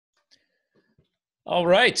All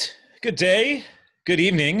right. Good day, good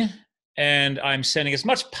evening, and I'm sending as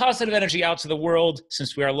much positive energy out to the world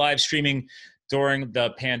since we are live streaming during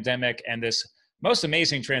the pandemic and this most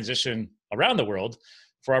amazing transition around the world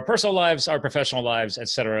for our personal lives, our professional lives,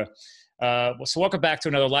 etc. So welcome back to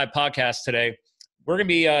another live podcast today. We're going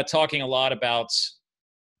to be talking a lot about,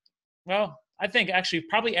 well, I think actually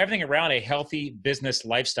probably everything around a healthy business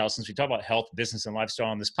lifestyle since we talk about health, business, and lifestyle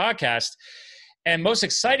on this podcast. And most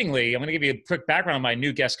excitingly, I'm going to give you a quick background on my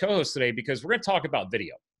new guest co-host today because we're going to talk about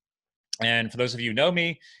video. And for those of you who know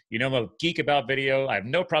me, you know I'm a geek about video. I have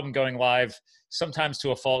no problem going live, sometimes to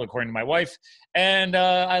a fault, according to my wife. And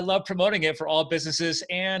I love promoting it for all businesses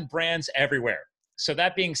and brands everywhere. So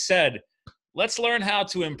that being said, let's learn how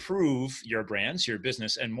to improve your brands, your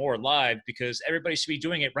business, and more live because everybody should be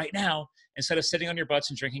doing it right now instead of sitting on your butts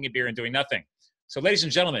and drinking a beer and doing nothing. So ladies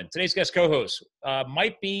and gentlemen, today's guest co-host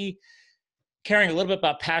might be caring a little bit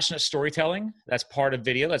about passionate storytelling. That's part of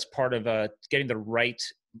video. That's part of getting the right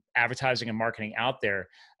advertising and marketing out there.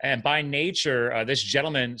 And by nature, this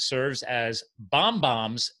gentleman serves as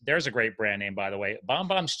BombBomb's. There's a great brand name, by the way.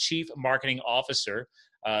 BombBomb's Chief Marketing Officer.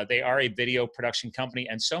 They are a video production company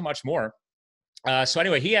and so much more. So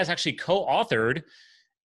anyway, he has actually co-authored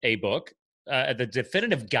a book, The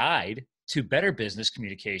Definitive Guide to Better Business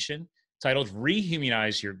Communication, titled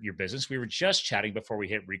Rehumanize Your Business. We were just chatting before we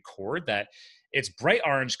hit record that its bright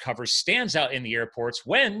orange cover stands out in the airports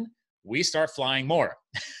when we start flying more.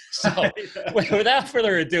 So without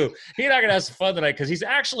further ado, he's not going to have some fun tonight because he's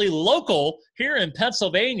actually local here in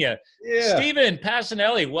Pennsylvania. Yeah. Steve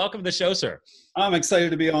Pacinelli, welcome to the show, sir. I'm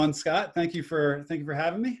excited to be on, Scott. Thank you for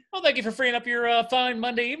having me. Well, thank you for freeing up your fine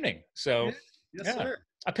Monday evening. So, Yes, sir.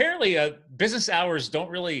 Apparently, business hours don't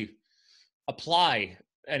really apply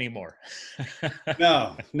anymore.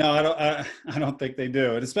 No, I don't think they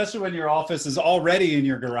do. And especially when your office is already in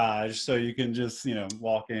your garage, so you can just,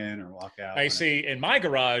 walk in or walk out. I see. In my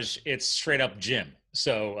garage, it's straight up gym.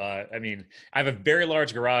 So, I mean, I have a very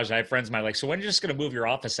large garage. I have friends of mine like, so when are you just going to move your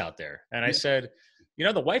office out there? And I said,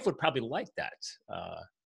 the wife would probably like that.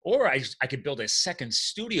 Or I could build a second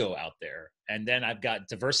studio out there. And then I've got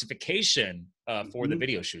diversification for the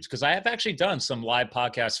video shoots. Because I have actually done some live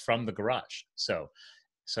podcasts from the garage.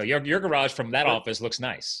 So your garage from that office looks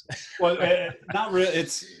nice. Well, not really.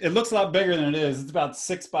 It looks a lot bigger than it is. It's about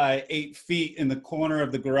 6 by 8 feet in the corner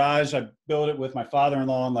of the garage. I built it with my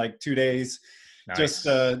father-in-law in like 2 days, nice.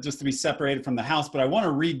 just to be separated from the house. But I want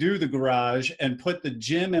to redo the garage and put the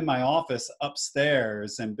gym in my office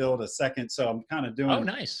upstairs and build a second. So I'm kind of doing. Oh,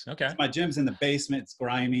 nice. Okay. My gym's in the basement. It's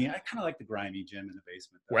grimy. I kind of like the grimy gym in the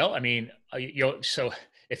basement, though. Well, I mean, so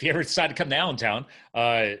if you ever decide to come to Allentown,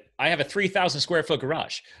 I have a 3,000 square foot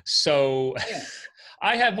garage. So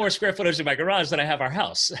I have more square footage in my garage than I have our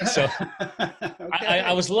house. So okay.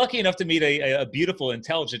 I was lucky enough to meet a beautiful,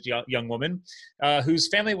 intelligent young woman whose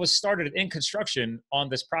family was started in construction on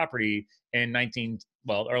this property in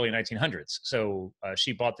early 1900s. So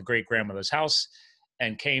she bought the great grandmother's house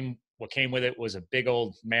and what came with it was a big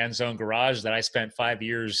old man's own garage that I spent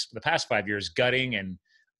the past 5 years gutting and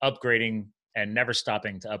upgrading and never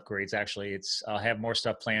stopping to upgrades. Actually, I'll have more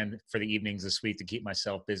stuff planned for the evenings this week to keep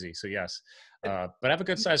myself busy. So yes, but I have a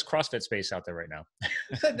good sized CrossFit space out there right now.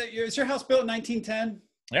 Is your house built in 1910?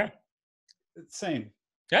 Yeah. Same.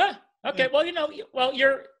 Yeah. Okay. Well,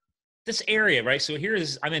 you're this area, right? So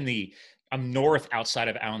I'm north outside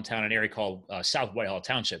of Allentown, an area called South Whitehall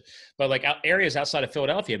Township. But like areas outside of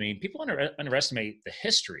Philadelphia, I mean, people underestimate the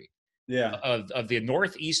history of the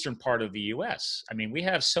northeastern part of the U.S. I mean, we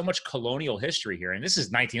have so much colonial history here, and this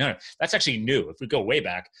is 1900. That's actually new. If we go way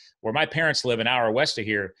back, where my parents live, an hour west of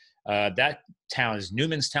here, that town is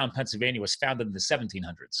Newmanstown, Pennsylvania, was founded in the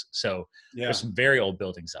 1700s. So there's some very old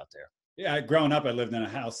buildings out there. Yeah, growing up, I lived in a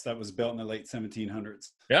house that was built in the late 1700s.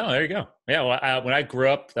 Yeah, there you go. Yeah, well, when I grew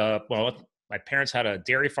up, my parents had a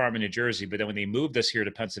dairy farm in New Jersey, but then when they moved us here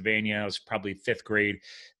to Pennsylvania, I was probably 5th grade,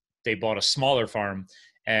 they bought a smaller farm,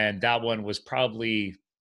 and that one was probably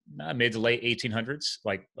mid to late 1800s.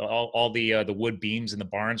 Like all the wood beams in the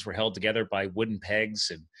barns were held together by wooden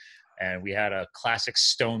pegs, and we had a classic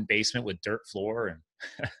stone basement with dirt floor,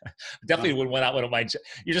 and definitely wouldn't want one of my.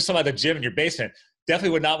 You just saw about the gym in your basement.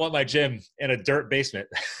 Definitely would not want my gym in a dirt basement,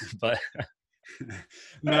 but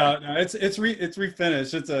no, it's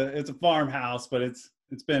refinished. It's a farmhouse, but it's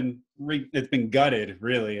been gutted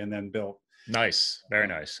really and then built. Nice, very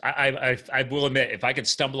nice. I will admit, if I could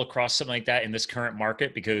stumble across something like that in this current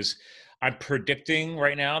market, because I'm predicting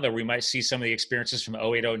right now that we might see some of the experiences from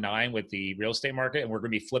 08, 09 with the real estate market, and we're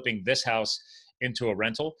going to be flipping this house into a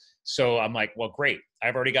rental. So I'm like, well, great.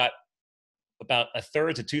 I've already got about a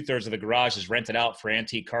third to 2/3 of the garage is rented out for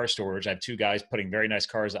antique car storage. I have two guys putting very nice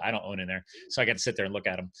cars that I don't own in there. So I get to sit there and look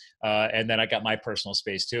at them. And then I got my personal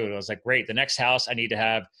space too. And I was like, great, the next house I need to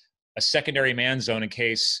have a secondary man zone in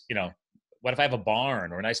case, you know, what if I have a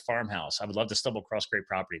barn or a nice farmhouse? I would love to stumble across great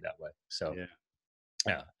property that way. So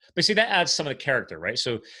yeah. But see, that adds some of the character, right?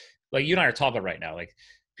 So like you and I are talking about right now, like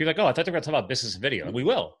people are like, oh, I thought they were going to talk about business and video. And we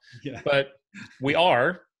will. Yeah. But we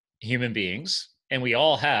are human beings and we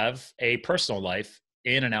all have a personal life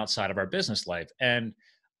in and outside of our business life. And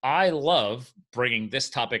I love bringing this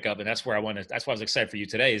topic up. And that's where that's why I was excited for you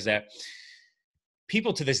today, is that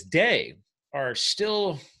people to this day are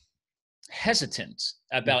still hesitant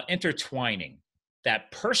about intertwining that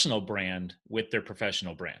personal brand with their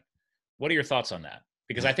professional brand. What are your thoughts on that?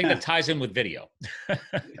 Because I think that ties in with video.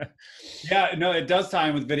 Yeah, no, it does tie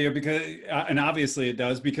in with video because, and obviously it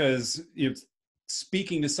does, because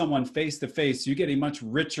speaking to someone face to face, you get a much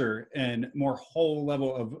richer and more whole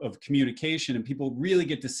level of communication, and people really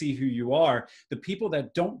get to see who you are. The people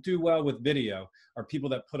that don't do well with video are people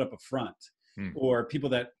that put up a front. Or people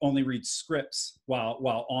that only read scripts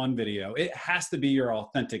while on video. It has to be your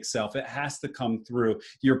authentic self. It has to come through.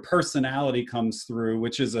 Your personality comes through,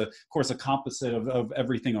 which is, of course, a composite of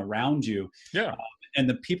everything around you. Yeah. And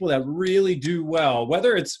the people that really do well,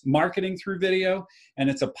 whether it's marketing through video and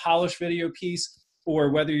it's a polished video piece,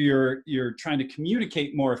 or whether you're trying to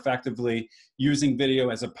communicate more effectively using video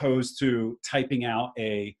as opposed to typing out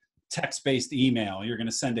a text-based email, you're going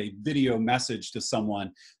to send a video message to someone.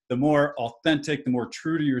 The more authentic, the more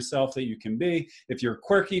true to yourself that you can be. If you're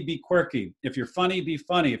quirky, be quirky. If you're funny, be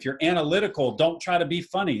funny. If you're analytical, don't try to be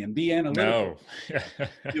funny and be analytical.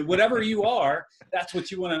 No. Whatever you are, that's what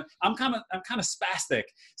you want to. I'm kind of spastic.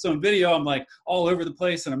 So in video, I'm like all over the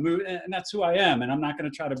place, and I'm moving, and that's who I am. And I'm not going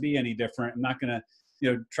to try to be any different. I'm not going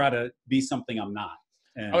to, try to be something I'm not.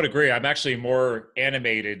 I would agree. I'm actually more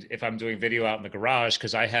animated if I'm doing video out in the garage,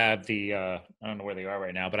 because I have the, I don't know where they are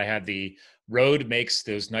right now, but I have the Rode makes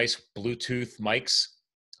those nice Bluetooth mics.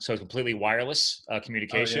 So it's completely wireless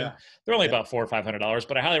communication. Oh, yeah. They're only about $400 or $500,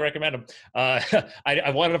 but I highly recommend them.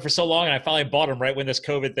 I wanted them for so long, and I finally bought them right when this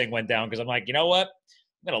COVID thing went down, because I'm like, you know what?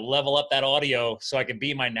 I'm going to level up that audio so I can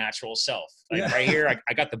be my natural self. Like right here,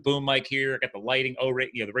 I got the boom mic here. I got the lighting,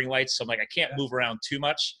 the ring lights. So I'm like, I can't move around too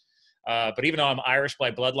much. But even though I'm Irish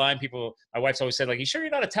by bloodline, my wife's always said, like, you sure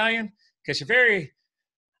you're not Italian? Because I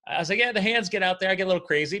was like, yeah, the hands get out there. I get a little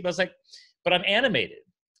crazy. But I was like, but I'm animated.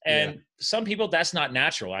 And some people, that's not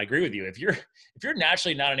natural. I agree with you. If you're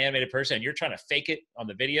naturally not an animated person and you're trying to fake it on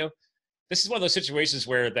the video, this is one of those situations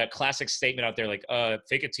where that classic statement out there, like,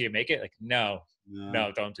 fake it till you make it. Like, no,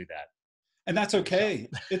 don't do that. And that's okay.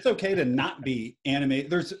 It's okay to not be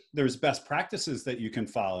animated. There's best practices that you can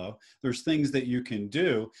follow. There's things that you can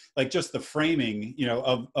do, like just the framing,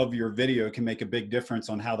 of your video can make a big difference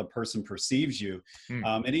on how the person perceives you.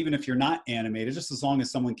 And even if you're not animated, just as long as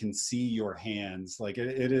someone can see your hands, like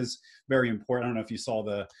it is very important. I don't know if you saw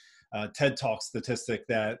the TED Talk statistic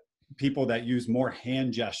that people that use more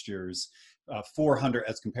hand gestures, 400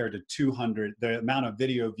 as compared to 200, the amount of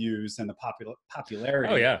video views and the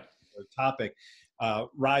popularity. Oh yeah. Topic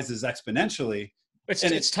rises exponentially.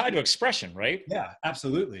 It's tied to expression, right? Yeah,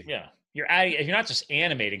 absolutely. Yeah, you're not just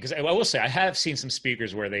animating, because I will say I have seen some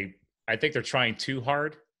speakers where I think they're trying too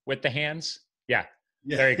hard with the hands. Yeah.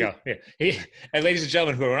 There you go. Yeah. And ladies and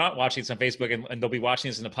gentlemen who are not watching this on Facebook, and they'll be watching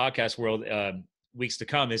this in the podcast world weeks to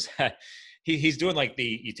come, is that he's doing like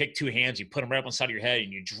you take two hands, you put them right up on the side of your head,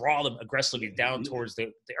 and you draw them aggressively down towards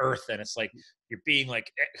the earth, and it's like you're being like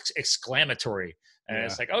exclamatory. And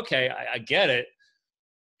it's like, okay, I get it.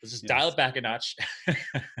 Let's just dial it back a notch.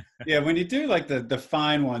 Yeah, when you do like the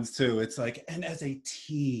fine ones too, it's like, and as a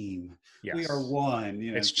team, we are one.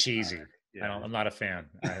 It's cheesy. I'm not a fan.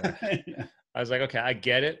 I was like, okay, I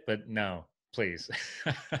get it, but no, please.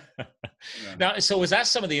 Now, so was that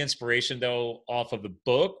some of the inspiration though off of the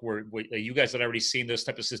book, where you guys had already seen those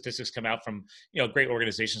type of statistics come out from great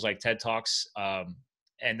organizations like TED Talks,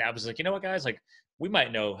 and I was like, you know what, guys, like, we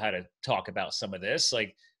might know how to talk about some of this.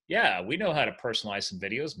 Like, yeah, we know how to personalize some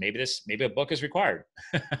videos. Maybe a book is required.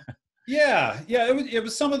 Yeah. It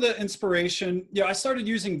was some of the inspiration. I started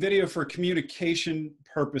using video for communication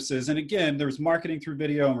purposes. And again, there's marketing through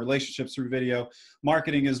video and relationships through video.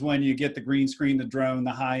 Marketing is when you get the green screen, the drone,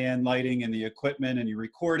 the high-end lighting, and the equipment, and you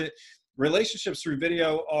record it. Relationships through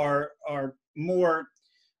video are more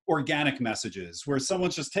organic messages, where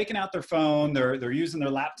someone's just taking out their phone, they're using their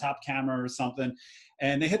laptop camera or something,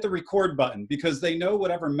 and they hit the record button because they know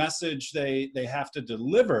whatever message they have to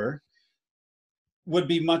deliver, would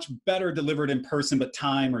be much better delivered in person, but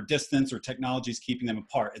time or distance or technology is keeping them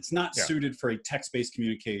apart. It's not suited for a text-based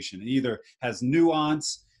communication. It either has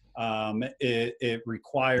nuance, it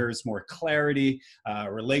requires more clarity,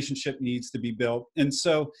 a relationship needs to be built. And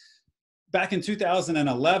so back in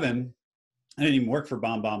 2011, I didn't even work for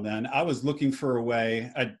BombBomb then. I was looking for a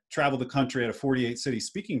way. I traveled the country at a 48 city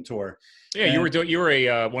speaking tour. Yeah, you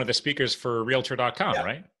were one of the speakers for Realtor.com,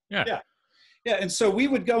 right? Yeah. And so we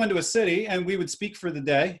would go into a city and we would speak for the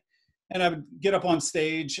day. And I would get up on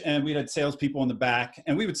stage and we had salespeople in the back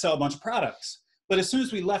and we would sell a bunch of products. But as soon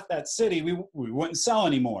as we left that city, we wouldn't sell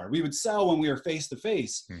anymore. We would sell when we were face to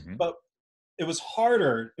face. But it was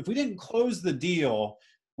harder. If we didn't close the deal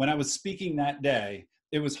when I was speaking that day,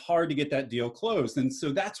 it was hard to get that deal closed. And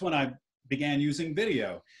so that's when I began using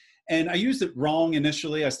video. And I used it wrong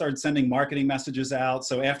initially. I started sending marketing messages out.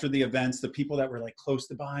 So after the events, the people that were like close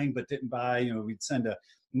to buying but didn't buy, we'd send a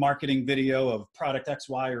marketing video of product X,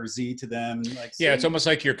 Y, or Z to them. Like, yeah, it's almost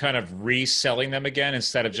like you're kind of reselling them again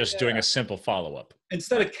instead of just doing a simple follow-up.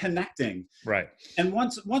 Instead of connecting. Right. And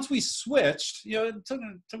once we switched, it took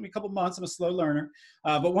me a couple months. I'm a slow learner.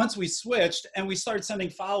 But once we switched and we started sending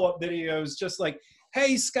follow-up videos, just like,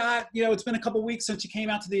 hey, Scott, it's been a couple weeks since you came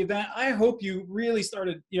out to the event. I hope you really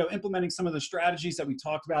started, implementing some of the strategies that we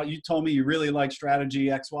talked about. You told me you really like strategy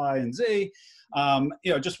X, Y, and Z.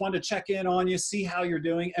 Just wanted to check in on you, see how you're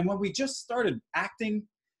doing. And when we just started acting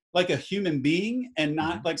like a human being and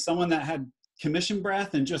not like someone that had commission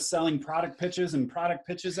breath and just selling product pitches and product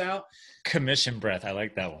pitches out. Commission breath. I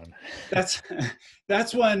like that one.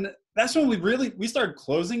 That's when we started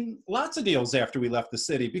closing lots of deals after we left the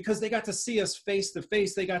city, because they got to see us face to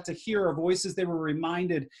face. They got to hear our voices. They were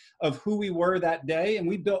reminded of who we were that day. And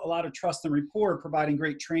we built a lot of trust and rapport, providing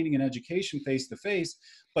great training and education face to face.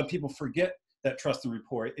 But people forget that trust and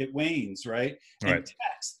rapport. It wanes, right? Right. And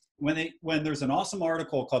text, when there's an awesome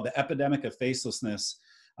article called The Epidemic of Facelessness,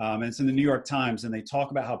 and it's in the New York Times, and they talk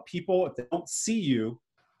about how people, if they don't see you,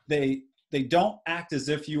 they don't act as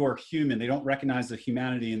if you are human. They don't recognize the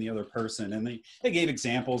humanity in the other person. And they gave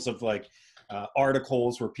examples of like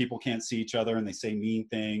articles where people can't see each other and they say mean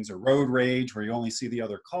things, or road rage where you only see the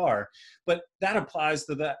other car. But that applies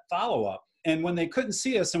to that follow-up. And when they couldn't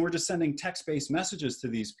see us and we're just sending text-based messages to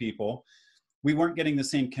these people, we weren't getting the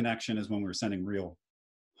same connection as when we were sending real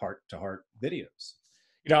heart-to-heart videos.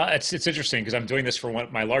 It's interesting because I'm doing this for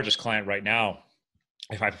my largest client right now.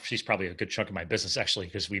 She's probably a good chunk of my business, actually,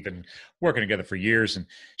 because we've been working together for years. And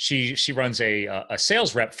she runs a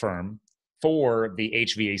sales rep firm for the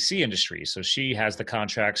HVAC industry. So she has the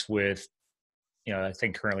contracts with, I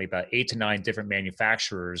think currently about 8 to 9 different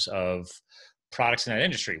manufacturers of products in that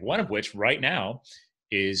industry. One of which right now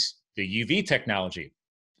is the UV technology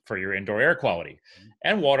for your indoor air quality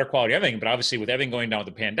and water quality, everything. But obviously with everything going down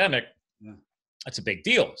with the pandemic, that's a big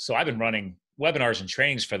deal. So I've been running webinars and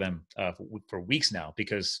trainings for them for weeks now,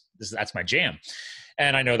 because that's my jam.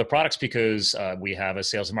 And I know the products because we have a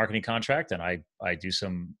sales and marketing contract, and I do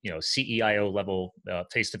some CEIO level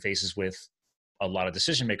face-to-faces with a lot of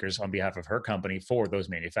decision makers on behalf of her company for those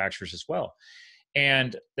manufacturers as well.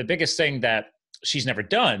 And the biggest thing that she's never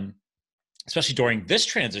done, especially during this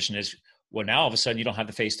transition, is, well, now all of a sudden you don't have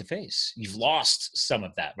the face-to-face. You've lost some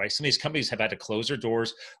of that, right? Some of these companies have had to close their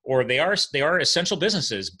doors, or they are essential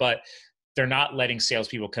businesses, but they're not letting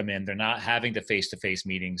salespeople come in. They're not having the face-to-face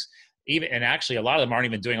meetings. And actually, a lot of them aren't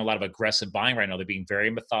even doing a lot of aggressive buying right now. They're being very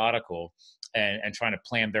methodical and trying to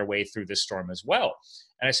plan their way through this storm as well.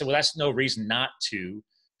 And I said, well, that's no reason not to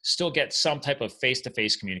still get some type of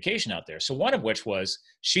face-to-face communication out there. So one of which was,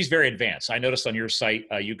 she's very advanced. I noticed on your site,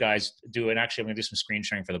 you guys do, and actually I'm going to do some screen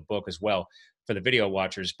sharing for the book as well for the video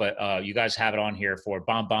watchers, but you guys have it on here for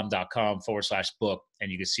bombbomb.com/book,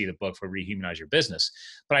 and you can see the book for Rehumanize Your Business.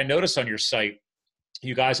 But I noticed on your site,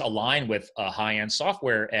 you guys align with high-end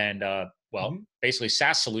software and basically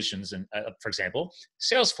SaaS solutions. And for example,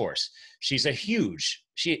 Salesforce.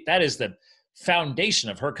 That is the foundation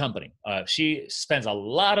of her company. She spends a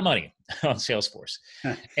lot of money on Salesforce.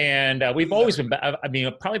 And we've always been,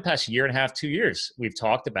 probably past year and a half, 2 years, we've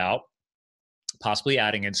talked about possibly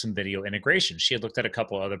adding in some video integration. She had looked at a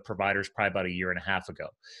couple of other providers probably about a year and a half ago.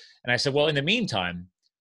 And I said, well, in the meantime,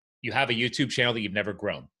 you have a YouTube channel that you've never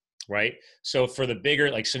grown, right? So for the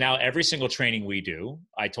bigger, so now every single training we do,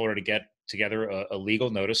 I told her to get together a legal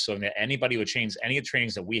notice so that anybody who changes any of the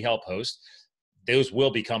trainings that we help host, those will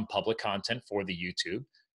become public content for the YouTube.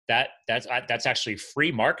 That's actually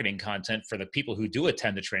free marketing content for the people who do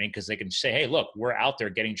attend the training, because they can say, hey, look, we're out there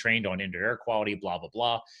getting trained on indoor air quality, blah, blah,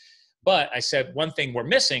 blah. But I said, one thing we're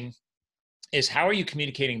missing is, how are you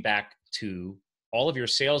communicating back to all of your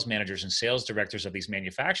sales managers and sales directors of these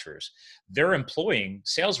manufacturers, they're employing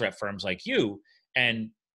sales rep firms like you, and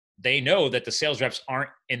they know that the sales reps aren't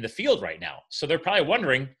in the field right now. So they're probably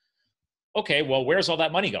wondering, okay, well, where's all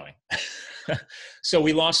that money going? So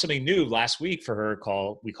we launched something new last week for her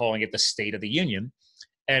we're calling it the State of the Union.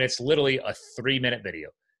 And it's literally a 3-minute video.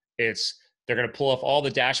 They're going to pull off all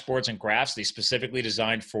the dashboards and graphs they specifically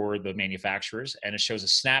designed for the manufacturers. And it shows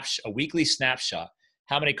a weekly snapshot,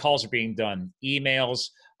 how many calls are being done, emails,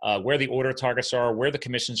 where the order targets are, where the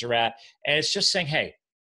commissions are at. And it's just saying, hey,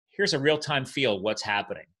 here's a real-time feel of what's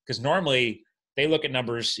happening. Because normally they look at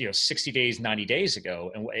numbers, 60 days, 90 days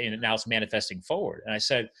ago, and now it's manifesting forward. And I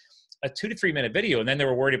said, a 2 to 3 minute video. And then they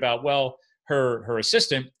were worried about, well, her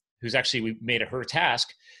assistant, who's actually, we made it her task,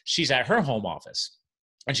 she's at her home office.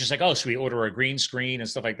 And she's like, oh, should we order a green screen and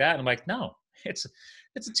stuff like that? And I'm like, no, it's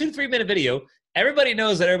a 2 to 3 minute video. Everybody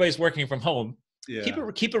knows that everybody's working from home. Yeah.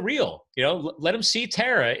 Keep it real. Let them see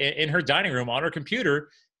Tara in her dining room on her computer,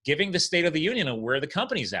 giving the State of the Union of where the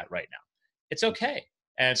company's at right now. It's okay.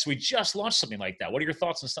 And so we just launched something like that. What are your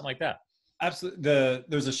thoughts on something like that? Absolutely.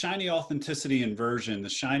 There's a shiny authenticity inversion. The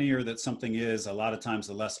shinier that something is, a lot of times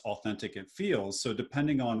the less authentic it feels. So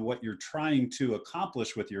depending on what you're trying to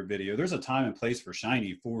accomplish with your video, there's a time and place for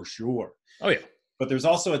shiny for sure. Oh yeah. But there's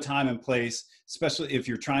also a time and place, especially if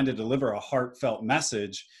you're trying to deliver a heartfelt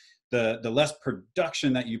message, the less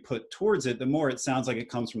production that you put towards it, the more it sounds like it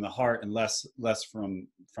comes from the heart and less from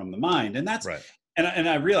the mind. And that's right. And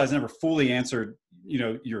I realized I never fully answered,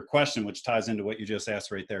 your question, which ties into what you just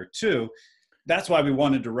asked right there too. That's why we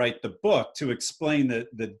wanted to write the book, to explain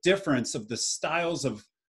the difference of the styles of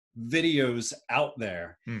videos out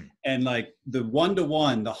there. And like the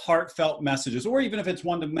one-to-one, the heartfelt messages, or even if it's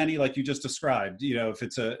one-to-many, like you just described, if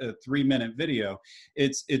it's a 3-minute video,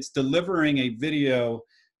 it's delivering a video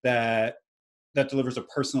that delivers a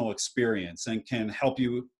personal experience and can help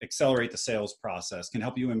you accelerate the sales process, can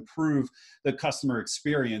help you improve the customer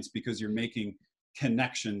experience because you're making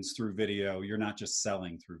connections through video. You're not just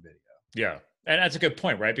selling through video. Yeah. And that's a good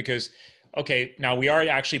point, right? Because, okay, now we are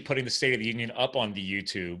actually putting the State of the Union up on the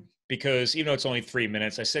YouTube, because even though it's only 3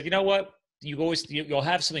 minutes, I said, you know what? You'll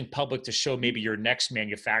have something public to show maybe your next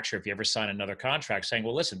manufacturer if you ever sign another contract, saying,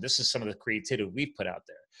 well, listen, this is some of the creativity we've put out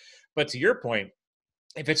there. But to your point,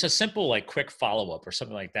 if it's a simple, like quick follow-up or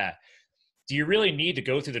something like that, do you really need to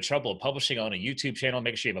go through the trouble of publishing on a YouTube channel,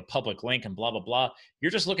 make sure you have a public link and blah, blah, blah?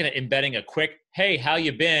 You're just looking at embedding a quick, hey, how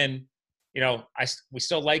you been? We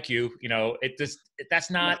still like you.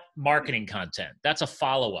 That's not marketing content. That's a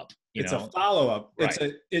follow-up. It's a follow-up.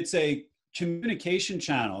 Right. It's a communication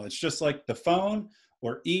channel. It's just like the phone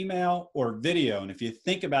or email or video. And if you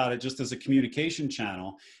think about it just as a communication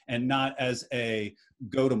channel and not as a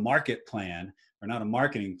go-to-market plan or not a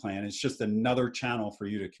marketing plan, it's just another channel for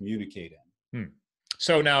you to communicate in.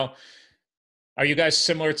 So now, are you guys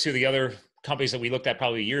similar to the other companies that we looked at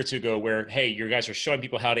probably a year or two ago, where, hey, you guys are showing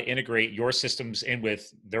people how to integrate your systems in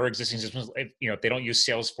with their existing systems? If they don't use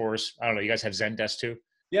Salesforce, I don't know, you guys have Zendesk too?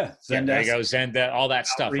 Yeah. Zendesk. Yeah, there you go. Zendesk, all that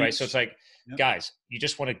stuff, right? So it's like, guys, you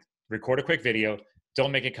just want to record a quick video.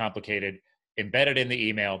 Don't make it complicated. Embed it in the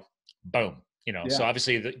email. Boom. So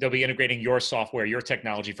obviously they'll be integrating your software, your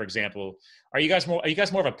technology, for example. Are you guys more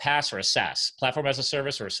of a PaaS or a SaaS, platform as a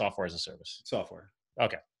service, or a software as a service? Software.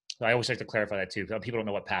 Okay. So I always like to clarify that too. People don't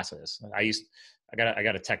know what PaaS is. I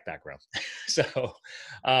got a tech background. So,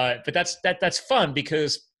 but that's fun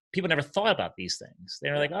because people never thought about these things.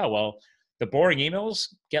 They're like, oh, well, the boring emails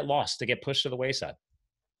get lost, they get pushed to the wayside.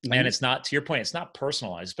 Mm-hmm. And it's not, to your point, it's not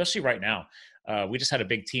personalized, especially right now. We just had a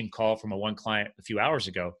big team call from one client a few hours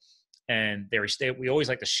ago. And we always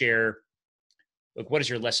like to share, like, what is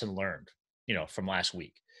your lesson learned, from last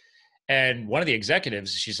week? And one of the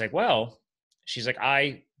executives, she's like, I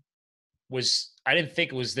didn't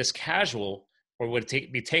think it was this casual or would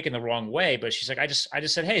be taken the wrong way. But she's like, I just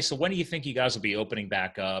said, hey, so when do you think you guys will be opening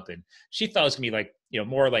back up? And she thought it was gonna be like,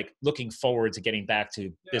 more like looking forward to getting back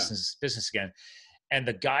to business again. And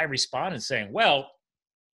the guy responded saying, well,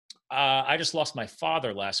 I just lost my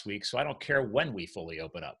father last week, so I don't care when we fully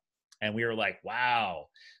open up. And we were like, wow.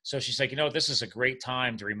 So she's like, this is a great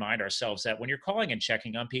time to remind ourselves that when you're calling and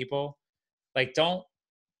checking on people, like, don't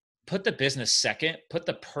put the business second, put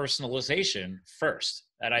the personalization first.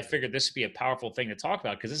 And I figured this would be a powerful thing to talk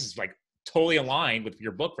about, because this is like totally aligned with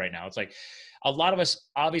your book right now. It's like a lot of us,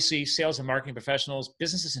 obviously sales and marketing professionals,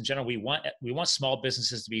 businesses in general, we want small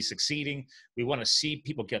businesses to be succeeding. We want to see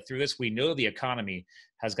people get through this. We know the economy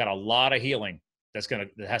has got a lot of healing that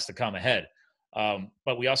has to come ahead.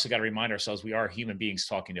 But we also got to remind ourselves we are human beings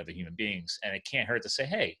talking to other human beings, and it can't hurt to say,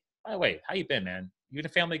 hey, by the way, how you been, man? You and the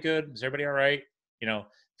family good? Is everybody all right?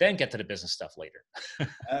 then get to the business stuff later.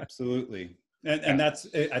 Absolutely. And that's,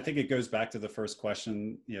 I think it goes back to the first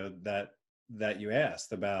question, that you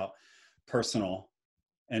asked about personal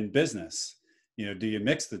and business. Do you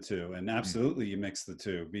mix the two? And absolutely you mix the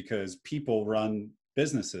two, because people run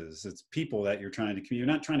businesses. It's people that you're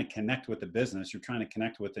not trying to connect with the business. You're trying to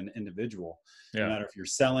connect with an individual. No matter if you're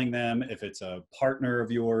selling them, if it's a partner of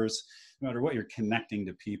yours, no matter what, you're connecting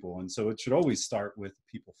to people. And so it should always start with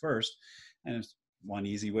people first. And one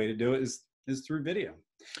easy way to do it is through video.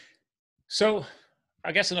 So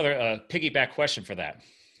I guess another piggyback question for that.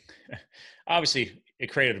 Obviously it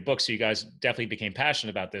created a book, so you guys definitely became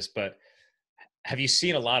passionate about this, but have you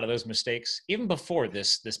seen a lot of those mistakes even before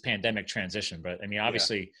this pandemic transition? But I mean,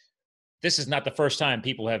 obviously this is not the first time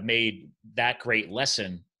people have made that great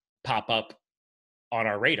lesson pop up on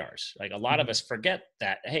our radars. Like a lot of us forget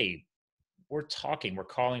that, hey, we're talking, we're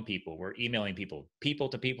calling people, we're emailing people, people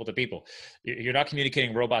to people to people. You're not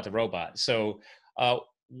communicating robot to robot. So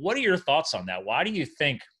what are your thoughts on that? Why do you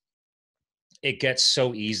think it gets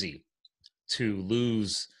so easy to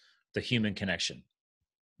lose the human connection?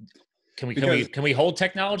 Can we hold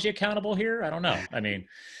technology accountable here? I don't know. I mean,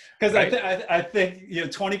 because I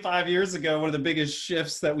think 25 years ago, one of the biggest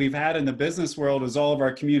shifts that we've had in the business world was all of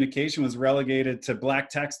our communication was relegated to black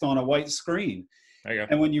text on a white screen. There you go.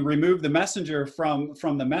 And when you remove the messenger from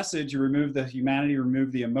the message, you remove the humanity, you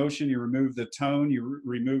remove the emotion, you remove the tone, you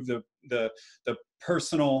remove the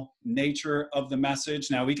personal nature of the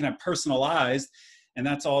message. Now we can have personalized, and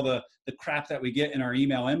that's all the crap that we get in our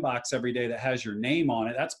email inbox every day that has your name on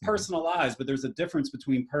it. That's personalized, but there's a difference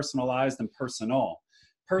between personalized and personal.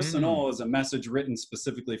 Personal is a message written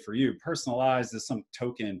specifically for you. Personalized is some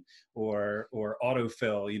token or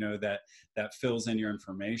autofill, that fills in your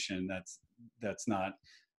information. That's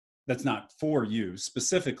not for you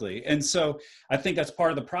specifically. And so I think that's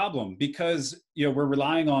part of the problem, because we're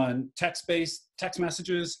relying on text-based text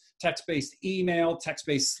messages, text-based email,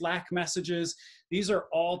 text-based Slack messages. These are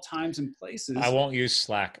all times and places. I won't use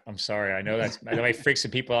Slack. I'm sorry. I know it freaks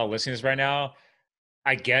some people out listening to this right now.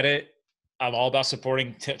 I get it. I'm all about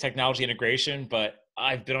supporting technology integration, but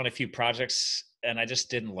I've been on a few projects and I just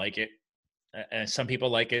didn't like it. And some people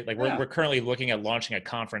like it. Like we're currently looking at launching a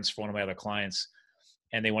conference for one of my other clients,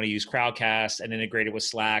 and they want to use Crowdcast and integrate it with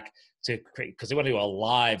Slack to create, because they want to do a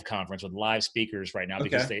live conference with live speakers right now,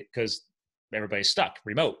 because everybody's stuck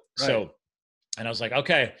remote. Right. So, and I was like,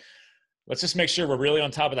 okay, let's just make sure we're really on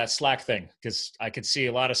top of that Slack thing, because I could see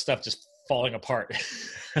a lot of stuff just falling apart.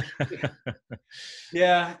 We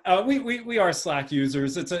are Slack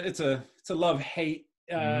users. It's a love-hate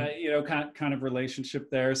kind of relationship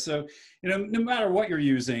there. So no matter what you're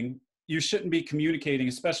using, you shouldn't be communicating,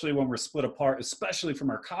 especially when we're split apart, especially from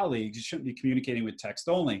our colleagues. You shouldn't be communicating with text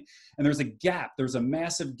only. And there's a gap. There's a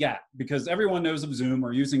massive gap, because everyone knows of Zoom.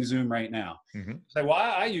 We're using Zoom right now. So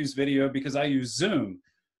I use video because I use Zoom.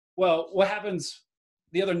 Well, what happens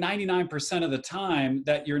the other 99% of the time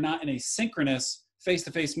that you're not in a synchronous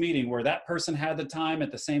face-to-face meeting where that person had the time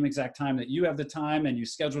at the same exact time that you have the time, and you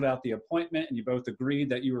scheduled out the appointment and you both agreed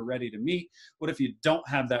that you were ready to meet? What if you don't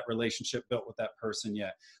have that relationship built with that person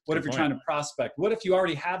yet? What if you're trying to prospect? What if you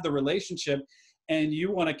already have the relationship and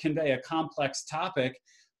you want to convey a complex topic,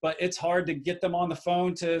 but it's hard to get them on the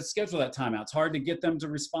phone to schedule that time out? It's hard to get them to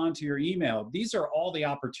respond to your email. These are all the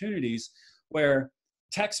opportunities where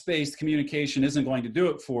text-based communication isn't going to do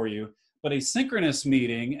it for you, but a synchronous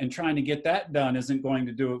meeting and trying to get that done isn't going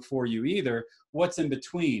to do it for you either. What's in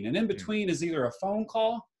between? And in between is either a phone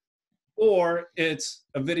call or it's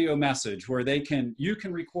a video message where you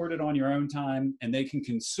can record it on your own time and they can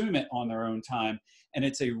consume it on their own time. And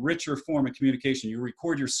it's a richer form of communication. You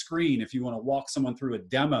record your screen if you want to walk someone through a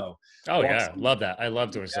demo. Oh yeah, love that. I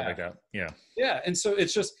love doing stuff like that. Yeah. Yeah, and so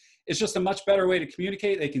it's just a much better way to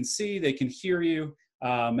communicate. They can see, they can hear you,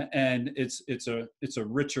 and it's a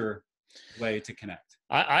richer way to connect.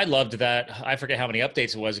 I loved that. I forget how many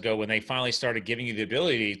updates it was ago when they finally started giving you the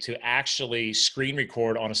ability to actually screen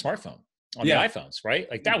record on a smartphone, on the iPhones, right?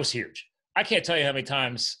 Like that was huge. I can't tell you how many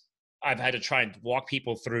times I've had to try and walk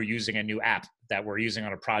people through using a new app that we're using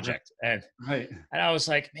on a project. And I was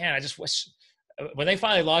like, man, I just wish when they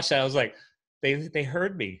finally launched that, I was like, they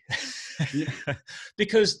heard me.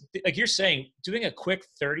 Because like you're saying, doing a quick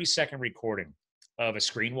 30-second recording of a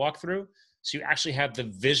screen walkthrough, so you actually have the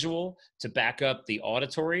visual to back up the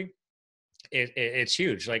auditory. It's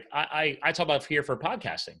huge. Like I talk about here for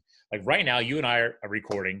podcasting. Like right now, you and I are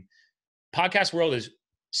recording. Podcast world is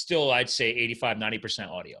still, I'd say 85-90%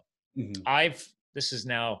 audio. This is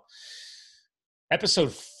now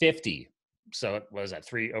episode 50. So what was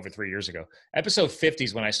that? Over 3 years ago. Episode 50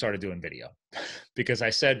 is when I started doing video, because I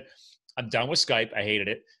said I'm done with Skype. I hated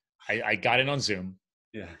it. I got in on Zoom.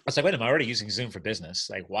 Yeah. I was like, wait a minute, I'm already using Zoom for business.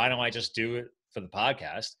 Like, why don't I just do it for the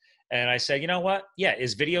podcast? And I said, you know what? Yeah,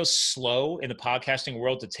 is video slow in the podcasting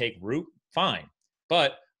world to take root? Fine.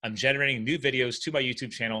 But I'm generating new videos to my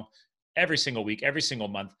YouTube channel every single week, every single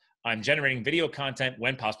month. I'm generating video content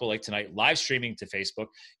when possible, like tonight, live streaming to Facebook.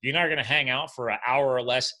 You're not going to hang out for an hour or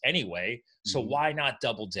less anyway. So why not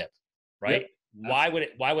double dip, right? Yep. Why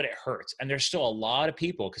would it hurt? And there's still a lot of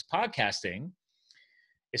people, because podcasting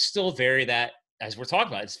is still very that, as we're talking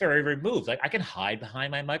about, it's very removed. Like, I can hide behind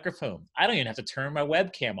my microphone. I don't even have to turn my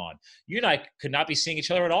webcam on. You and I could not be seeing each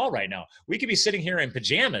other at all right now. We could be sitting here in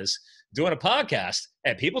pajamas doing a podcast,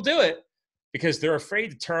 and people do it because they're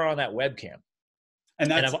afraid to turn on that webcam.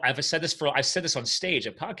 And I've said this on stage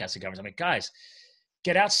at podcasting conferences. I'm like, guys,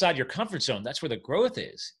 get outside your comfort zone. That's where the growth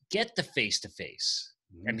is. Get the face-to-face.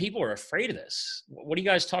 And people are afraid of this. What do you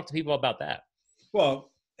guys talk to people about that?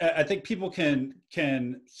 Well, I think people can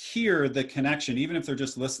hear the connection, even if they're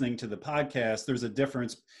just listening to the podcast. There's a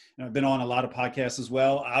difference. I've been on a lot of podcasts as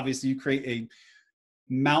well. Obviously, you create a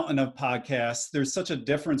mountain of podcasts. There's such a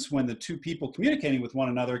difference when the two people communicating with one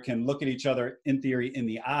another can look at each other, in theory, in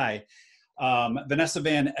the eye. Vanessa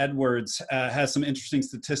Van Edwards has some interesting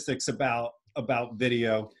statistics about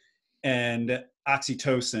video and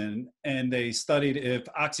oxytocin. And they studied if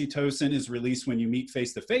oxytocin is released when you meet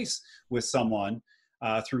face-to-face with someone,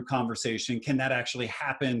 through conversation, can that actually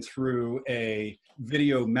happen through a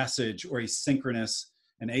video message or an asynchronous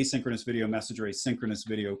video message or a synchronous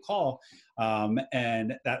video call?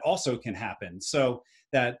 And that also can happen. So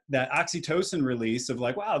that oxytocin release of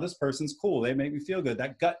like, wow, this person's cool, they make me feel good,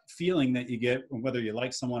 that gut feeling that you get, whether you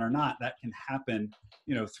like someone or not, that can happen,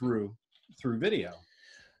 through video.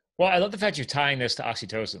 Well, I love the fact you're tying this to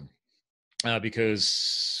oxytocin,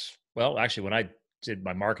 because, well, actually, when I did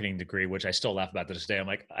my marketing degree, which I still laugh about to this day, I'm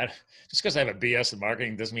like, just because I have a BS in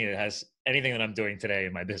marketing doesn't mean it has anything that I'm doing today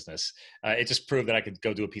in my business. It just proved that I could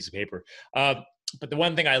go do a piece of paper. But the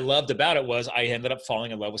one thing I loved about it was I ended up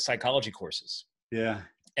falling in love with psychology courses. Yeah.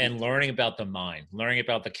 And learning about the mind, learning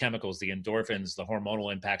about the chemicals, the endorphins, the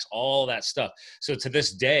hormonal impacts, all that stuff. So to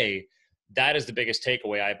this day, that is the biggest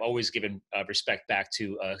takeaway. I've always given respect back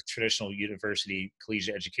to traditional university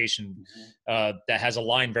collegiate education that has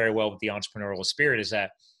aligned very well with the entrepreneurial spirit, is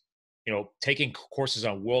that, taking courses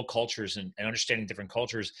on world cultures and understanding different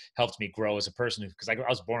cultures helped me grow as a person, because I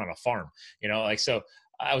was born on a farm, so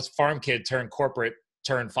I was farm kid turned corporate,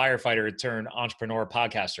 turned firefighter, turned entrepreneur,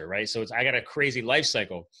 podcaster, right? So I got a crazy life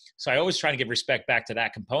cycle. So I always try to give respect back to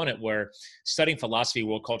that component, where studying philosophy,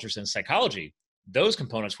 world cultures, and psychology, those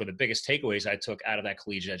components were the biggest takeaways I took out of that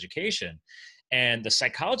collegiate education. And the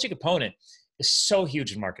psychology component is so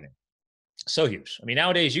huge in marketing. So huge. I mean,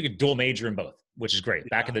 nowadays you could dual major in both, which is great.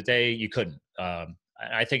 Back in the day, you couldn't.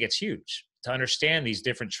 I think it's huge to understand these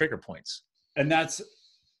different trigger points. And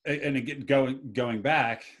again, going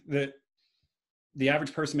back, the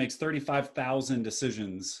average person makes 35,000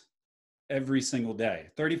 decisions every single day,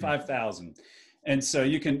 35,000. And so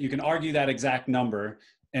you can argue that exact number.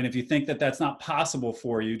 And if you think that that's not possible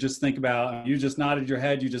for you, just think about, you just nodded your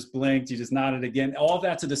head, you just blinked, you just nodded again. All of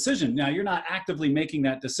that's a decision. Now, you're not actively making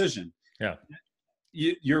that decision. Yeah.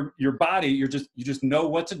 Your body, you just know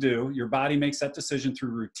what to do. Your body makes that decision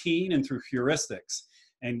through routine and through heuristics.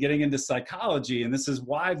 And getting into psychology, and this is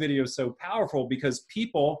why video is so powerful, because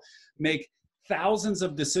people make thousands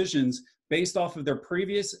of decisions based off of their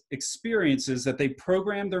previous experiences that they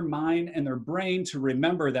program their mind and their brain to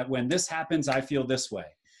remember that when this happens, I feel this way.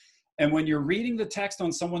 And when you're reading the text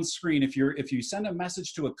on someone's screen, if you send a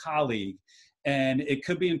message to a colleague and it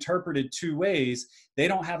could be interpreted two ways, they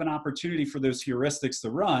don't have an opportunity for those heuristics to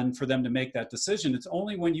run for them to make that decision. It's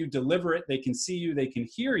only when you deliver it, they can see you, they can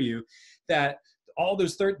hear you, that all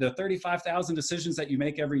those the 35,000 decisions that you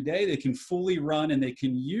make every day, they can fully run and they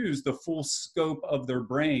can use the full scope of their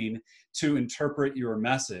brain to interpret your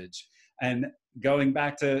message. And going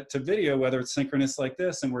back to video, whether it's synchronous like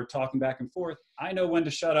this and we're talking back and forth, I know when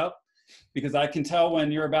to shut up because I can tell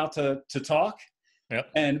when you're about to talk. Yep.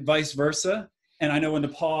 And vice versa. And I know when to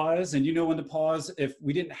pause, and you know when to pause. If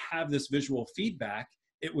we didn't have this visual feedback,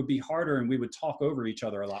 it would be harder and we would talk over each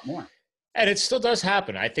other a lot more. And it still does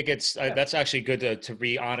happen. I think it's that's actually good to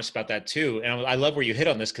be honest about that too. And I love where you hit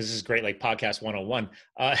on this, because this is great, like podcast 101,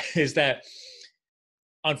 is that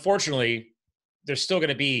unfortunately there's still going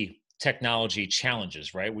to be technology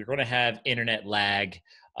challenges, right? We're going to have internet lag.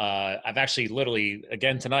 I've actually literally,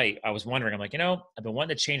 again tonight, I was wondering, I'm like, I've been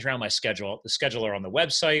wanting to change around my schedule. The scheduler on the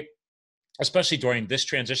website, especially during this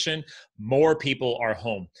transition, more people are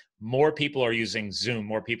home. More people are using Zoom.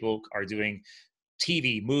 More people are doing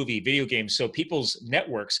TV, movie, video games. So people's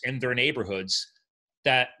networks in their neighborhoods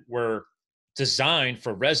that were designed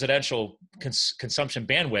for residential consumption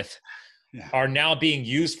bandwidth are now being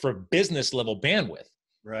used for business level bandwidth.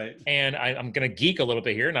 Right. And I'm going to geek a little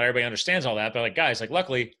bit here. Not everybody understands all that, but like, guys, like,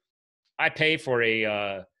 luckily I pay for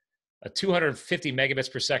a 250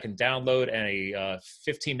 megabits per second download and a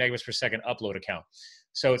 15 megabits per second upload account.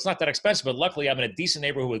 So it's not that expensive, but luckily I'm in a decent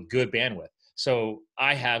neighborhood with good bandwidth. So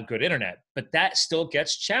I have good internet, but that still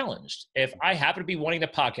gets challenged. If I happen to be wanting to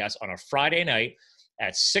podcast on a Friday night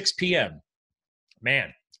at 6 p.m.,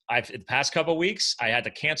 man, in the past couple of weeks, I had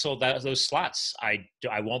to cancel those slots. I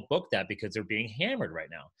won't book that because they're being hammered right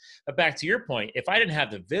now. But back to your point, if I didn't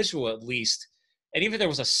have the visual at least, and even if there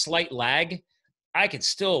was a slight lag, I could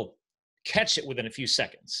still catch it within a few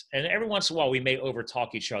seconds. And every once in a while, we may overtalk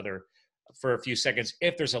each other for a few seconds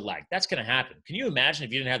if there's a lag. That's going to happen. Can you imagine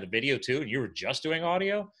if you didn't have the video too and you were just doing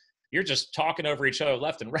audio? You're just talking over each other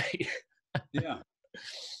left and right. Yeah.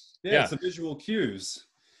 It's the visual cues.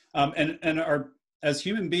 As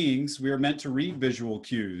human beings, we are meant to read visual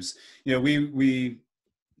cues. You know, we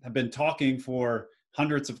have been talking for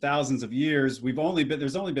hundreds of thousands of years.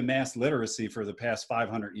 There's only been mass literacy for the past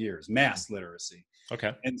 500 years, mass literacy.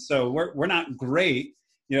 Okay. And so we're not great.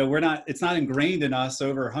 You know, it's not ingrained in us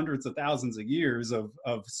over hundreds of thousands of years of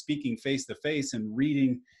speaking face to face and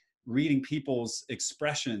reading people's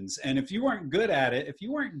expressions. And if you weren't good at it, if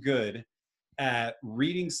you weren't good at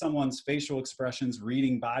reading someone's facial expressions,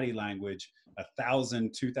 reading body language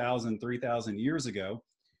 1,000, 2,000, 3,000 years ago,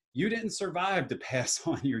 you didn't survive to pass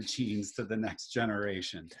on your genes to the next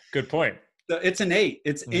generation. Good point. So it's innate.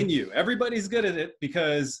 It's in you. Everybody's good at it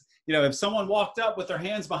because, you know, if someone walked up with their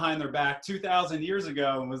hands behind their back 2,000 years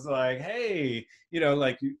ago and was like, hey, you know,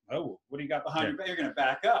 like, oh, what do you got behind your back? You're going to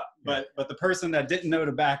back up. But the person that didn't know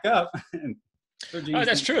to back up.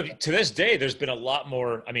 That's true. To this day, there's been a lot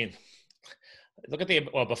more. I mean, look at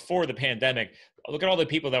before the pandemic, look at all the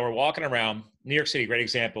people that were walking around New York City, great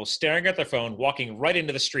example, staring at their phone, walking right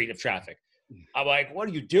into the street of traffic. I'm like, what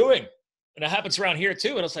are you doing? And it happens around here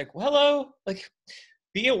too. And it's like, well, hello, like,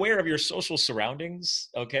 be aware of your social surroundings.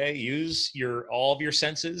 Okay. Use all of your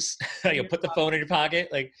senses. You put the phone in your pocket,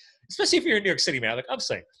 like, especially if you're in New York City, man. Like I'm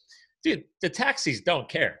saying, dude, the taxis don't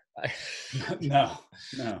care. No.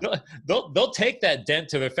 They'll take that dent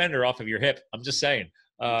to the fender off of your hip. I'm just saying.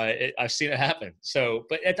 I've seen it happen. So,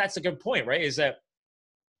 but that's a good point, right? Is that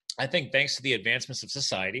I think thanks to the advancements of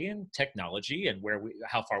society and technology and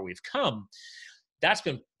how far we've come, that's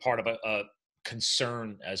been part of a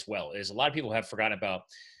concern as well. Is a lot of people have forgotten about.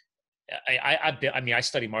 I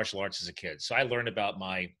studied martial arts as a kid, so I learned about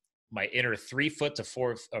my inner 3 to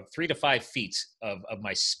 5 feet of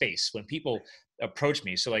my space when people approach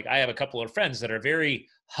me. So like I have a couple of friends that are very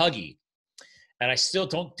huggy. And I still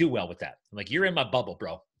don't do well with that. I'm like, you're in my bubble,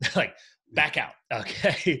 bro. Like, back out,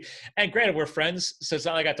 okay? And granted, we're friends, so it's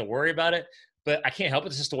not like I have to worry about it, but I can't help it.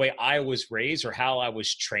 It's just the way I was raised or how I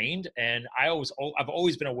was trained. And I've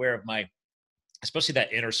always been aware of especially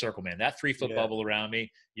that inner circle, man, that 3-foot bubble around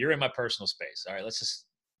me. You're in my personal space. All right, let's just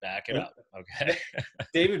back it up, okay?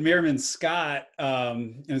 David Meerman Scott,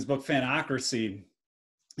 in his book, Fanocracy,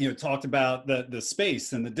 you know, talked about the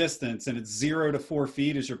space and the distance, and it's 0 to 4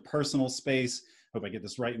 feet is your personal space. Hope I get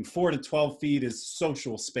this right. And 4 to 12 feet is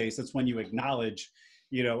social space. That's when you acknowledge,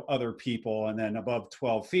 you know, other people, and then above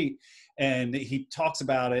 12 feet. And he talks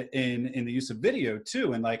about it in the use of video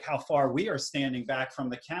too, and like how far we are standing back from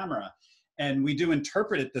the camera. And we do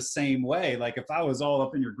interpret it the same way. Like if I was all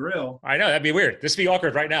up in your grill. I know, that'd be weird. This would be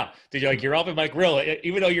awkward right now. You're up in my grill,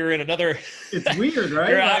 even though you're in another. It's weird,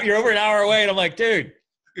 right? You're over an hour away, and I'm like, dude,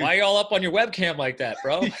 why are you all up on your webcam like that,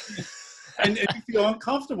 bro? and you feel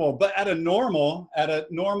uncomfortable, but at a normal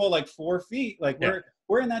like 4 feet, like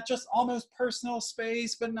we're in that just almost personal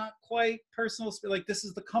space, but not quite personal space. Like this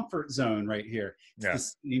is the comfort zone right here.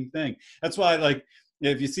 It's the same thing. That's why, like,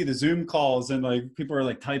 if you see the Zoom calls and like people are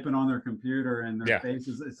like typing on their computer and their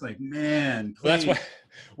faces, it's like, man, please. Well, that's why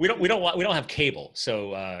we don't have cable.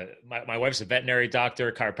 So my wife's a veterinary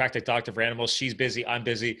doctor, chiropractic doctor for animals. She's busy, I'm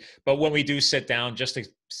busy. But when we do sit down just to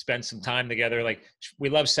spend some time together, like we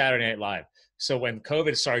love Saturday Night Live. So when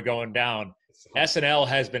COVID started going down, SNL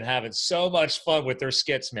has been having so much fun with their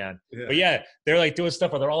skits, man. Yeah. But they're like doing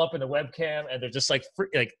stuff where they're all up in the webcam and they're just like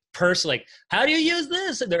how do you use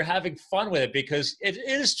this? And they're having fun with it because it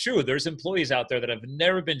is true. There's employees out there that have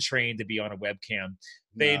never been trained to be on a webcam.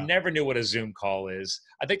 They never knew what a Zoom call is.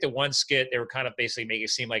 I think the one skit, they were kind of basically making it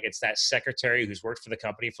seem like it's that secretary who's worked for the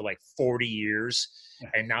company for like 40 years. Yeah.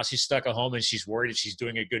 And now she's stuck at home and she's worried that she's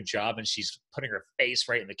doing a good job and she's putting her face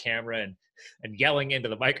right in the camera and yelling into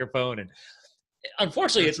the microphone. And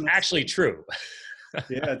unfortunately, it's actually true.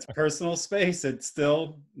 Yeah, it's personal space. It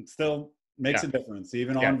still makes a difference,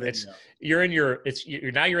 even on video. You're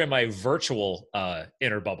in my virtual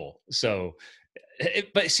inner bubble. So,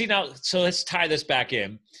 but see now, so let's tie this back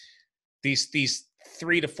in. These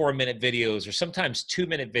 3 to 4 minute videos, or sometimes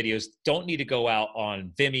 2-minute videos, don't need to go out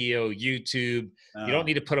on Vimeo, YouTube. You don't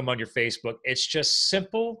need to put them on your Facebook. It's just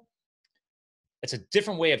simple. It's a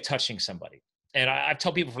different way of touching somebody. And I've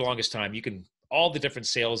told people for the longest time, all the different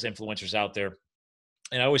sales influencers out there.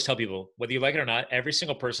 And I always tell people, whether you like it or not, every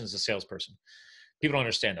single person is a salesperson. People don't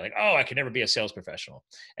understand. They're like, oh, I can never be a sales professional.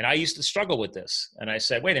 And I used to struggle with this. And I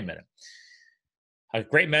said, wait a minute. A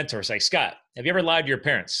great mentor was like, Scott, have you ever lied to your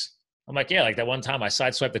parents? I'm like, yeah, like that one time I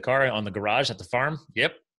sideswiped the car on the garage at the farm.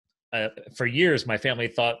 Yep. For years, my family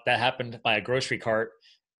thought that happened by a grocery cart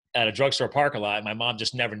at a drugstore parking lot. And my mom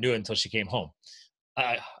just never knew it until she came home.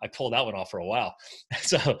 I pulled that one off for a while.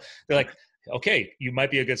 So they're like, okay, you might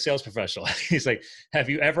be a good sales professional. He's like, have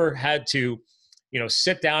you ever had to,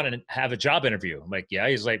 sit down and have a job interview? I'm like, yeah.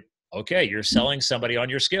 He's like, okay, you're selling somebody on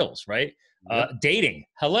your skills, right? Yep. Dating,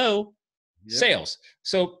 hello, yep. Sales.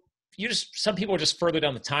 So some people are just further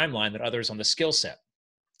down the timeline than others on the skill set.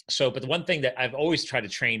 So, but the one thing that I've always tried to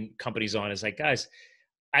train companies on is like, guys,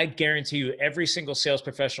 I guarantee you every single sales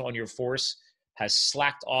professional on your force has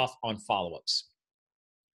slacked off on follow-ups.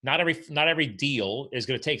 Not every deal is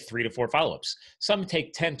going to take 3 to 4 follow-ups. Some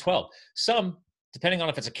take 10, 12. Some, depending on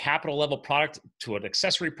if it's a capital level product to an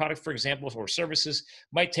accessory product, for example, or services,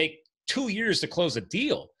 might take 2 years to close a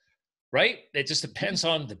deal, right? It just depends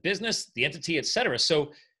on the business, the entity, et cetera.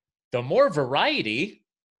 So the more variety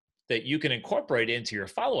that you can incorporate into your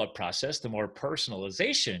follow-up process, the more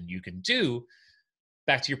personalization you can do.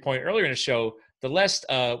 Back to your point earlier in the show, the less,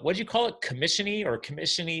 what do you call it?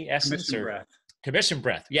 Commissiony essence? Commission breath. Commission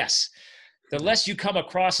breath, yes. The less you come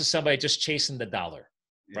across as somebody just chasing the dollar,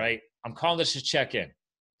 right? I'm calling this to check in.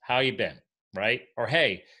 How you been, right? Or,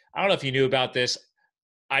 hey, I don't know if you knew about this.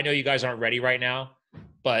 I know you guys aren't ready right now,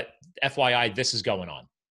 but FYI, this is going on,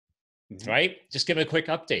 right? Just give it a quick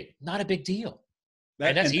update. Not a big deal.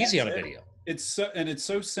 And that's easy on a video. It's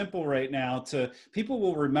so simple right now. People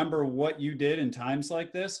will remember what you did in times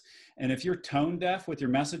like this. And if you're tone deaf with your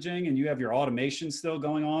messaging and you have your automation still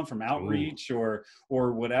going on from outreach or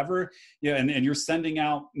whatever, and you're sending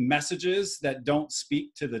out messages that don't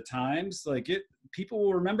speak to the times, people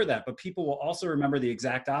will remember that, but people will also remember the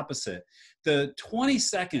exact opposite. The 20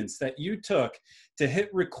 seconds that you took to hit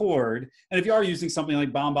record, and if you are using something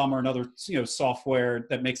like BombBomb or another software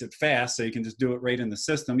that makes it fast so you can just do it right in the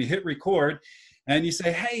system, you hit record and you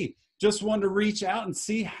say, hey, just wanted to reach out and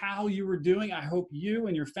see how you were doing. I hope you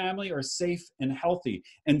and your family are safe and healthy.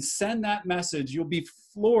 And send that message. You'll be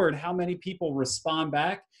floored how many people respond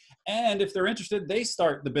back. And if they're interested, they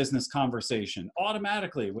start the business conversation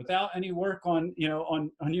automatically without any work on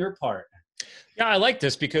your part. Yeah, I like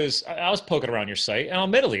this because I was poking around your site, and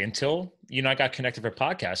admittedly, until I got connected for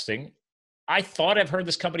podcasting, I thought I've heard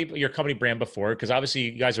your company brand before, because obviously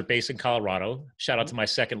you guys are based in Colorado. Shout out to my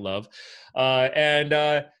second love, and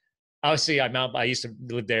obviously I used to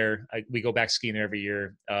live there. We go back skiing there every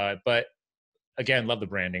year, but again, love the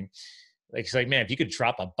branding. It's like, man, if you could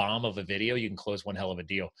drop a bomb of a video, you can close one hell of a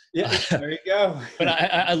deal. Yeah, there you go. But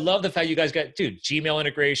I love the fact you guys got, Gmail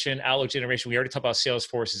integration, Outlook integration. We already talked about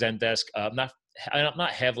Salesforce, Zendesk. I'm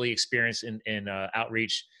not heavily experienced in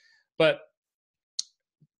outreach, but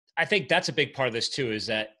I think that's a big part of this too, is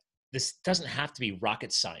that this doesn't have to be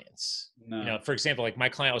rocket science. No. For example, like my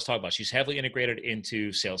client I was talking about, she's heavily integrated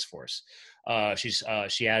into Salesforce.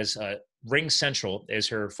 She has Ring Central is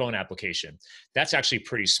her phone application. That's actually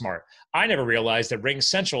pretty smart. I never realized that Ring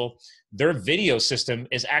Central, their video system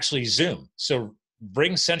is actually Zoom. So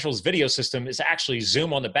Ring Central's video system is actually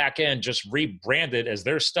Zoom on the back end, just rebranded as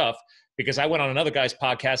their stuff, because I went on another guy's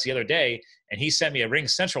podcast the other day and he sent me a Ring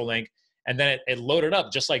Central link, and then it loaded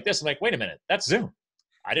up just like this. I'm like, wait a minute, that's Zoom.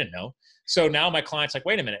 I didn't know. So now my client's like,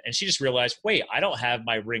 wait a minute. And she just realized, wait, I don't have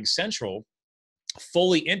my Ring Central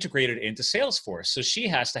fully integrated into Salesforce. So she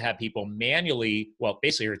has to have people manually, well,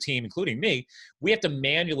 basically her team, including me, we have to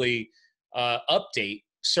manually update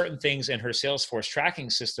certain things in her Salesforce tracking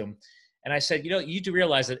system. And I said, you do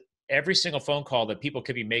realize that every single phone call that people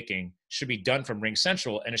could be making should be done from Ring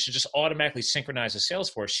Central, and it should just automatically synchronize to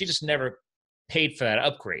Salesforce. She just never paid for that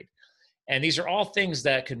upgrade. And these are all things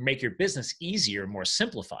that could make your business easier, more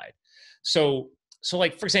simplified. So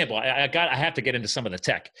like, for example, I have to get into some of the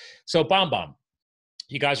tech. So BombBomb,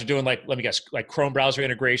 you guys are doing let me guess, like Chrome browser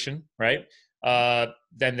integration, right?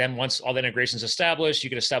 Then once all the integration is established, you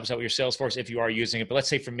can establish that with your Salesforce if you are using it. But let's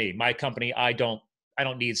say for me, my company, I don't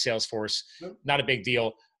need Salesforce. Nope. Not a big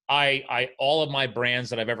deal. all of my brands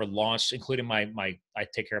that I've ever launched, including I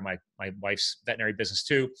take care of my wife's veterinary business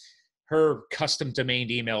too. Her custom domained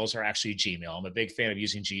emails are actually Gmail. I'm a big fan of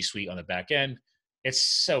using G Suite on the back end. It's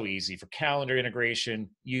so easy for calendar integration,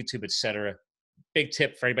 YouTube, etc. Big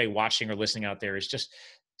tip for anybody watching or listening out there is just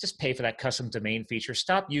pay for that custom domain feature.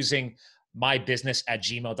 Stop using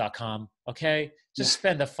mybusiness@gmail.com. Okay. Just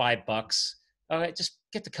spend the $5. All right. Just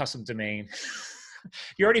get the custom domain.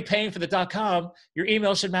 You're already paying for the .com. Your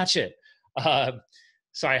email should match it.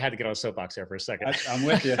 Sorry, I had to get on a soapbox there for a second. I'm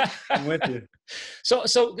with you. I'm with you.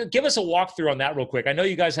 So give us a walkthrough on that real quick. I know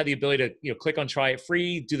you guys have the ability to click on try it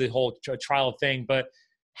free, do the whole trial thing, but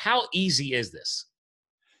how easy is this?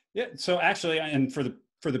 Yeah. So actually, and for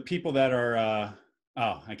the people that are,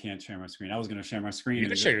 I can't share my screen. I was going to share my screen. You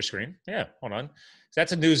can share your screen. Yeah. Hold on.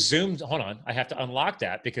 That's a new Zoom. Hold on. I have to unlock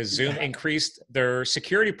that because Zoom increased their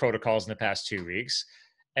security protocols in the past 2 weeks.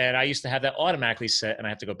 And I used to have that automatically set and I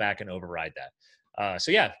have to go back and override that.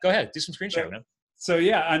 So yeah, go ahead. Do some screen sharing, man. So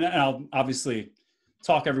yeah, and I'll obviously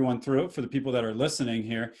talk everyone through it for the people that are listening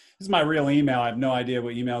here. This is my real email. I have no idea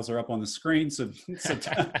what emails are up on the screen. So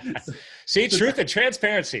see, truth and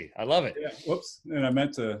transparency. I love it. Yeah. Whoops. And I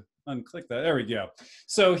meant to unclick that. There we go.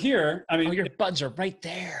 So here, I mean, your buttons are right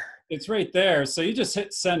there. It's right there. So you just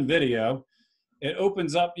hit send video. It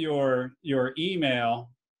opens up your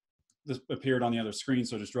email. This appeared on the other screen,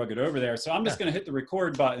 so I just drug it over there. So I'm just going to hit the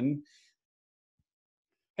record button.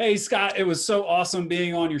 Hey, Scott, it was so awesome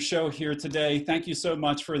being on your show here today. Thank you so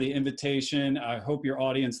much for the invitation. I hope your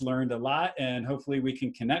audience learned a lot, and hopefully we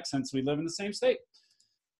can connect since we live in the same state.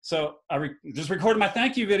 So I just recorded my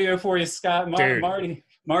thank you video for you, Scott. I'm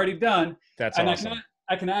already done. That's and awesome.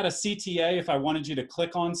 I can add a CTA if I wanted you to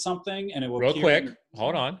click on something, and it will. Real quick,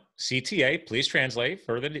 hold on. CTA, please translate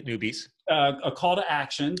for the newbies. A call to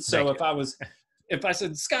action. So if I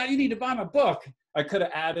said, Scott, you need to buy my book, I could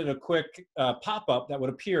have added a quick pop-up that would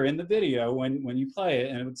appear in the video when you play it,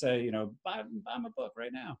 and it would say, buy my book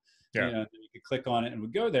right now. Yeah. Then you could click on it and it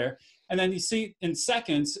would go there. And then you see in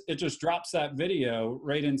seconds, it just drops that video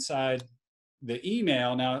right inside the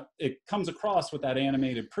email. Now it comes across with that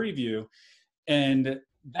animated preview. And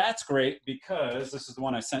that's great because this is the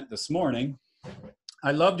one I sent this morning.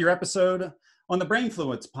 I loved your episode on the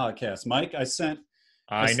Brainfluence podcast, Mike.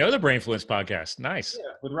 I know the Brainfluence podcast. Nice.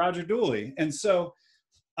 Yeah, with Roger Dooley. And so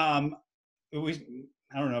I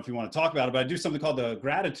don't know if you want to talk about it, but I do something called the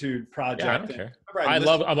Gratitude Project. Yeah, I don't care.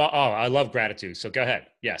 I love gratitude. So go ahead.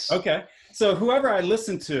 Yes. Okay. So whoever I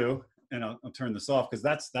listen to, and I'll turn this off because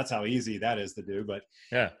that's how easy that is to do. But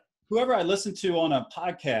yeah, whoever I listened to on a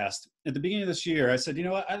podcast at the beginning of this year, I said, you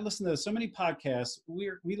know what? I listen to so many podcasts.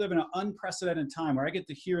 We live in an unprecedented time where I get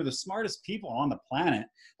to hear the smartest people on the planet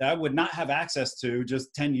that I would not have access to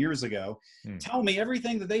just 10 years ago tell me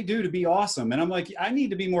everything that they do to be awesome. And I'm like, I need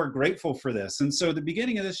to be more grateful for this. And so at the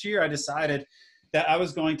beginning of this year, I decided that I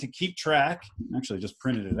was going to keep track. Actually, I just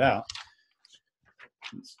printed it out.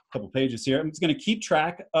 It's a couple pages here. I'm just going to keep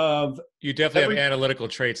track of. You definitely have analytical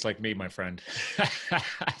traits like me, my friend.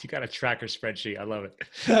 You got a tracker spreadsheet. I love it.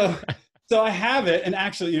 So I have it. And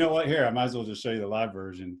actually, you know what? Here, I might as well just show you the live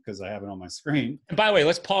version because I have it on my screen. And by the way,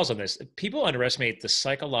 let's pause on this. People underestimate the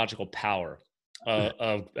psychological power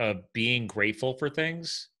of being grateful for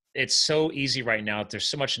things. It's so easy right now. There's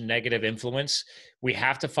so much negative influence. We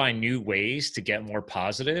have to find new ways to get more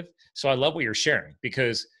positive. So I love what you're sharing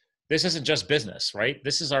because this isn't just business, right?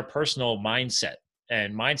 This is our personal mindset,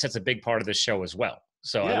 and mindset's a big part of this show as well.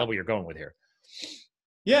 So I love what you're going with here.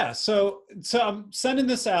 Yeah. So I'm sending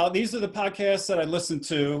this out. These are the podcasts that I listened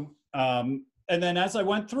to. And then as I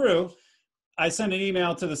went through, I sent an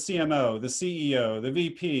email to the CMO, the CEO, the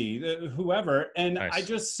VP, whoever. And nice. I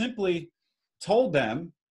just simply told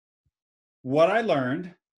them what I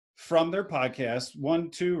learned from their podcast,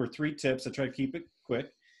 1, 2, or 3 tips. I try to keep it quick.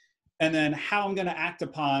 And then how I'm going to act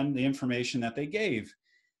upon the information that they gave.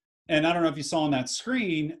 And I don't know if you saw on that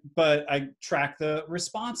screen, but I track the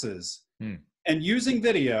responses. And using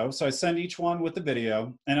video, so I send each one with the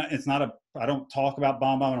video, and it's not I don't talk about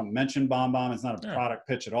BombBomb, I don't mention BombBomb, it's not a product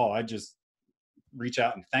pitch at all. I just reach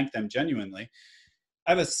out and thank them genuinely.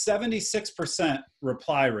 I have a 76%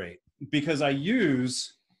 reply rate because I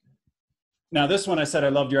use, now this one I said I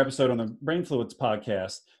loved your episode on the Brainfluence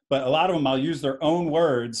podcast, but a lot of them I'll use their own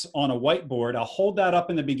words on a whiteboard. I'll hold that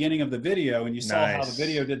up in the beginning of the video, and you saw how the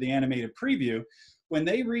video did the animated preview. When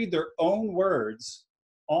they read their own words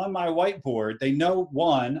on my whiteboard, they know,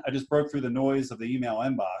 one, I just broke through the noise of the email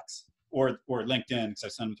inbox or LinkedIn, because I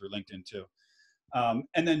send them through LinkedIn too.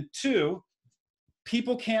 And then 2,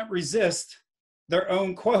 people can't resist their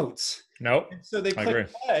own quotes. Nope. So they click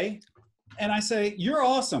play, And I say, you're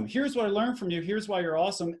awesome. Here's what I learned from you. Here's why you're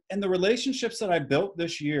awesome. And the relationships that I built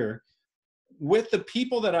this year with the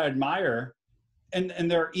people that I admire,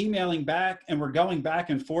 and they're emailing back and we're going back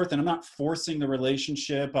and forth, and I'm not forcing the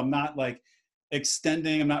relationship. I'm not like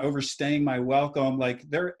extending, I'm not overstaying my welcome. Like,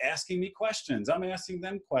 they're asking me questions. I'm asking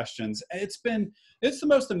them questions. It's the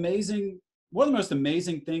most amazing, one of the most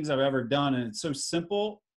amazing things I've ever done. And it's so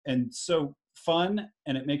simple and so fun,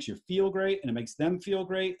 and it makes you feel great and it makes them feel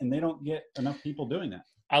great. And they don't get enough people doing that.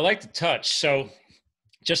 I like to touch. So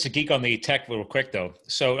just to geek on the tech real quick though.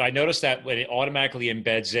 So I noticed that when it automatically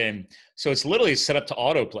embeds in, so it's literally set up to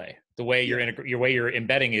autoplay. The way you're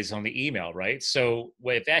embedding is on the email, right? So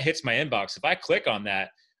if that hits my inbox, if I click on that,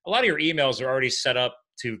 a lot of your emails are already set up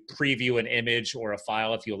to preview an image or a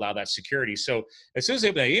file if you allow that security. So as soon as they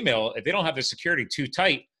open the email, if they don't have the security too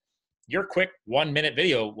tight, your quick 1-minute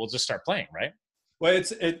video will just start playing, right? Well,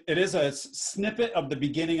 it is a snippet of the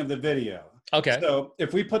beginning of the video. Okay. So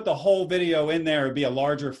if we put the whole video in there, it'd be a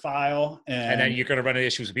larger file. And then you're going to run into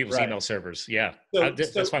issues with people's email servers. Yeah.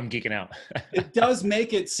 That's why I'm geeking out. It does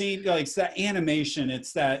make it seem like it's that animation.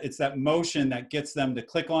 It's that motion that gets them to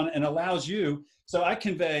click on and allows you. So I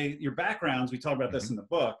convey your backgrounds. We talk about this in the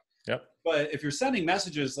book. Yep. But if you're sending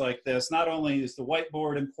messages like this, not only is the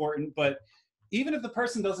whiteboard important, but even if the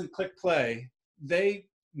person doesn't click play, they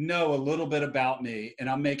know a little bit about me, and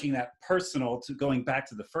I'm making that personal. To going back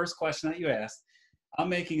to the first question that you asked, I'm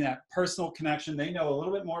making that personal connection. They know a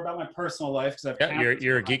little bit more about my personal life because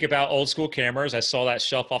you're a geek about old school cameras. I saw that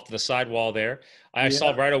shelf off to the side wall there. I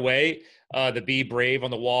saw right away the be brave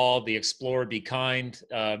on the wall, the explore, be kind.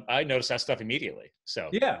 I noticed that stuff immediately. So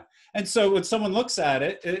yeah, and so when someone looks at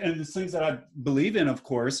it, and it's things that I believe in, of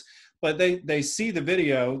course. But they see the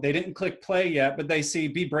video, they didn't click play yet, but they see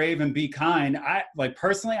be brave and be kind.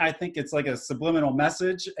 Personally, I think it's like a subliminal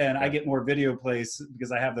message, and I get more video plays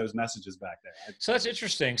because I have those messages back there. So that's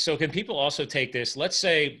interesting. So can people also take this? Let's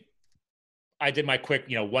say I did my quick,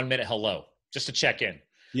 1-minute hello, just to check in.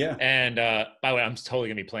 Yeah. And by the way, I'm totally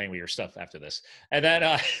gonna be playing with your stuff after this. And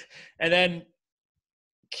then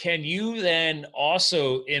can you then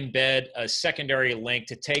also embed a secondary link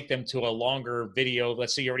to take them to a longer video?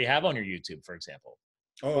 Let's say you already have on your YouTube, for example,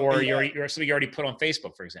 or you already put on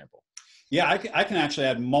Facebook, for example. Yeah, I can actually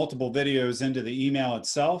add multiple videos into the email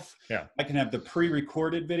itself. Yeah, I can have the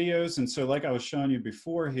pre-recorded videos. And so like I was showing you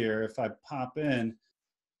before here, if I pop in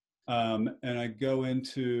and I go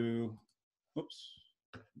into,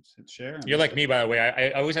 hit share. You're like me, by the way.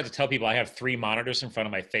 I always have to tell people I have 3 monitors in front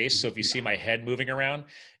of my face. So if you see my head moving around,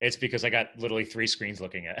 it's because I got literally 3 screens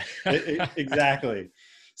looking at. Exactly.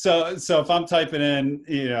 So if I'm typing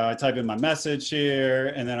in, I type in my message here,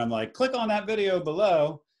 and then I'm like, click on that video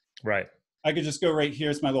below. Right. I could just go right here.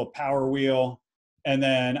 It's my little power wheel. And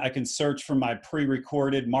then I can search for my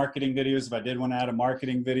pre-recorded marketing videos if I did want to add a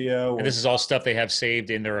marketing video. And this is all stuff they have saved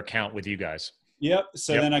in their account with you guys. Yep.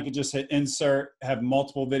 So then I could just hit insert, have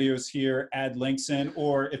multiple videos here, add links in,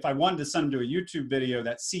 or if I wanted to send them to a YouTube video,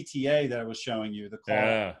 that CTA that I was showing you, the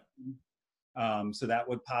call. So that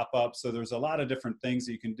would pop up. So there's a lot of different things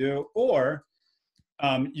that you can do, or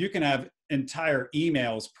you can have entire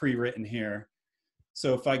emails pre-written here.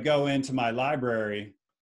 So if I go into my library.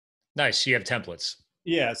 Nice. You have templates.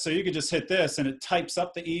 Yeah, so you could just hit this and it types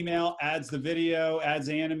up the email, adds the video, adds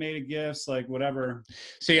animated GIFs, like whatever.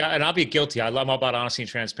 See, and I'll be guilty. I'm all about honesty and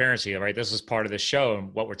transparency, right? This is part of the show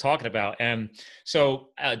and what we're talking about. And so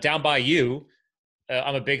down by you,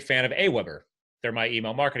 I'm a big fan of Aweber. They're my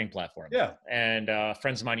email marketing platform. Yeah. And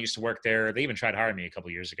friends of mine used to work there. They even tried hiring me a couple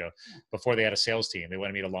of years ago before they had a sales team. They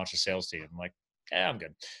wanted me to launch a sales team. I'm like, I'm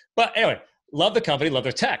good. But anyway, love the company, love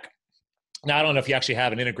their tech. Now, I don't know if you actually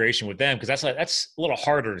have an integration with them because that's a little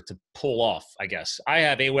harder to pull off, I guess. I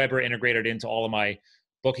have Aweber integrated into all of my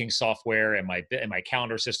booking software and my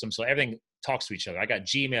calendar system, so everything talks to each other. I got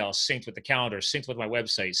Gmail synced with the calendar, synced with my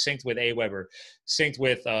website, synced with Aweber, synced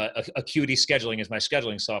with Acuity Scheduling is my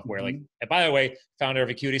scheduling software. Mm-hmm. Like, and by the way, founder of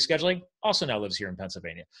Acuity Scheduling also now lives here in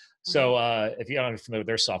Pennsylvania. So if you don't know familiar with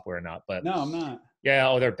their software or not, but no, I'm not. Yeah,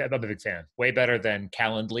 I'm a big fan. Way better than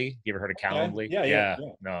Calendly. You ever heard of Calendly? Yeah.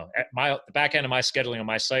 No, the back end of my scheduling on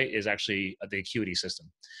my site is actually the Acuity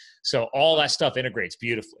system. So all that stuff integrates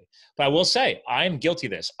beautifully. But I will say, I'm guilty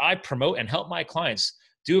of this. I promote and help my clients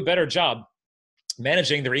do a better job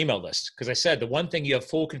managing their email list. Because I said the one thing you have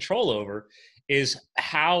full control over is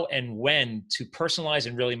how and when to personalize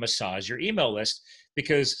and really massage your email list,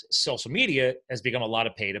 because social media has become a lot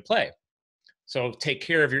of pay to play. So take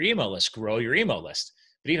care of your email list, grow your email list.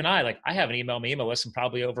 But even I haven't emailed my email list in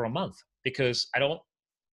probably over a month because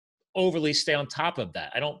overly stay on top of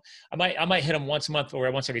that. I might hit them once a month or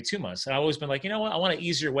once every 2 months. And I've always been like, you know what? I want an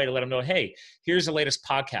easier way to let them know, hey, here's the latest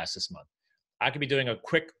podcast this month. I could be doing a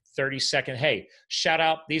quick 30-second, hey, shout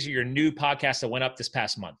out. These are your new podcasts that went up this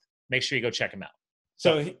past month. Make sure you go check them out.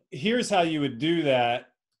 So here's how you would do that.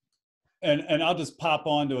 And I'll just pop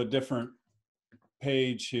onto a different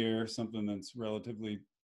page here, something that's relatively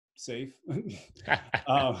safe.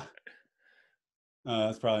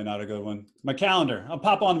 That's probably not a good one. My calendar. I'll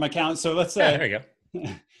pop onto my calendar. So let's say, there you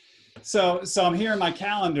go. So I'm here in my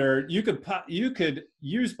calendar. You could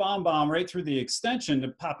use BombBomb right through the extension to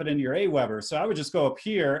pop it into your Aweber. So I would just go up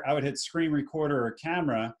here. I would hit screen recorder or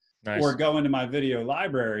camera, or go into my video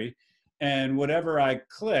library, and whatever I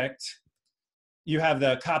clicked, you have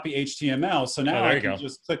the copy HTML. So now I can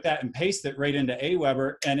just click that and paste it right into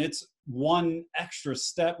Aweber, and it's one extra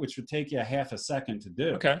step, which would take you a half a second to do.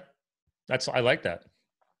 Okay. I like that.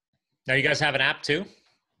 Now you guys have an app too?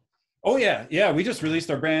 Oh yeah. Yeah. We just released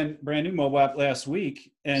our brand new mobile app last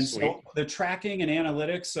week. And Sweet. So the tracking and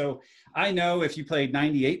analytics. So I know if you played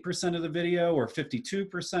 98% of the video or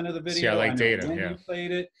 52% of the video. See, I like data. When you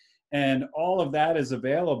played it, and all of that is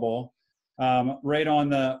available right on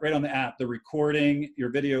the app, the recording, your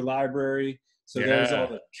video library. So there's all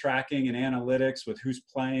the tracking and analytics with who's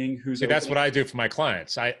playing, who's. See, that's what I do for my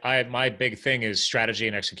clients. My big thing is strategy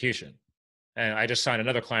and execution. And I just signed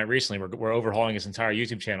another client recently. We're overhauling his entire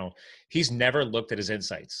YouTube channel. He's never looked at his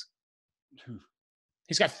insights.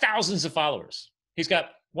 He's got thousands of followers.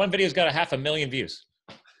 One video's got 500,000 views.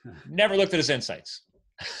 Never looked at his insights.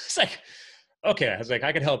 It's like, okay. I was like,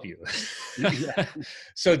 I can help you.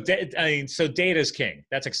 So data is king.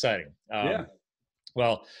 That's exciting.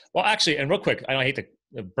 Well, actually, and real quick, I hate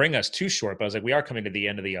to bring us too short, but I was like, we are coming to the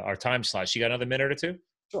end of our time slot. You got another minute or two?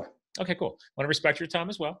 Sure. Okay, cool. Want to respect your time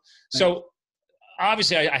as well. So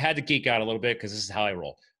obviously I had to geek out a little bit because this is how I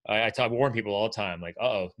roll. I warn people all the time, like,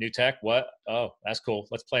 uh-oh, new tech, what? Oh, that's cool.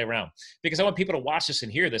 Let's play around. Because I want people to watch this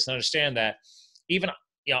and hear this and understand that even,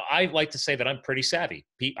 I like to say that I'm pretty savvy.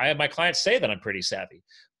 I have my clients say that I'm pretty savvy,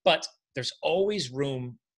 but there's always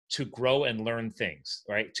room to grow and learn things,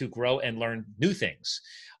 right? To grow and learn new things,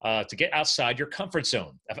 to get outside your comfort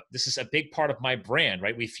zone. This is a big part of my brand,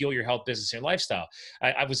 right? We fuel your health, business, and lifestyle.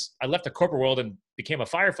 I left the corporate world and became a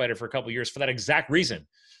firefighter for a couple of years for that exact reason,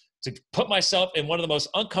 to put myself in one of the most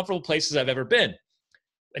uncomfortable places I've ever been.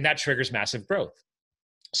 And that triggers massive growth.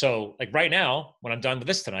 So like right now, when I'm done with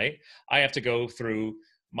this tonight, I have to go through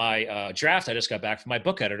my draft I just got back from my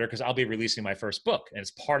book editor, because I'll be releasing my first book. And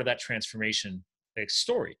it's part of that transformation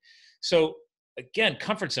story. So again,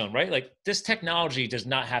 comfort zone, right? Like this technology does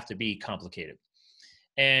not have to be complicated.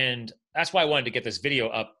 And that's why I wanted to get this video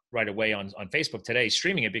up right away on Facebook today,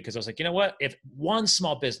 streaming it, because I was like, you know what? If one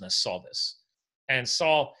small business saw this and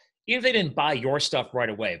saw, even if they didn't buy your stuff right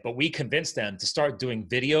away, but we convinced them to start doing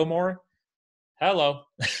video more, hello.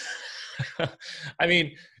 I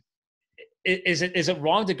mean, is it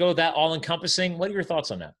wrong to go that all encompassing? What are your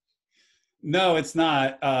thoughts on that? No, it's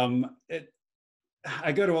not.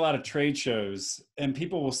 I go to a lot of trade shows, and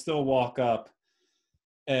people will still walk up,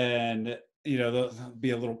 and there'll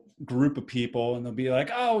be a little group of people, and they'll be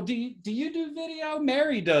like, "Oh, do you do video?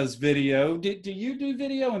 Mary does video. Do you do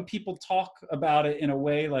video?" And people talk about it in a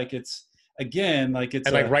way like it's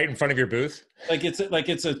right in front of your booth, like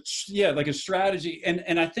it's a strategy.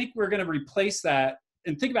 And I think we're going to replace that.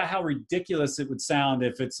 And think about how ridiculous it would sound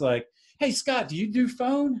if it's like, "Hey, Scott, do you do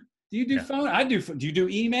phone? Do you do phone? I do. Do you do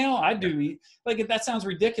email? I do." Like, that sounds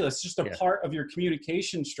ridiculous. It's just a part of your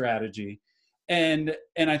communication strategy. And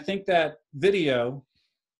I think that video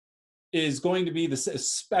is going to be this,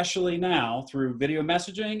 especially now through video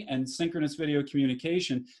messaging and synchronous video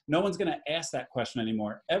communication. No one's going to ask that question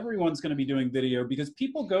anymore. Everyone's going to be doing video because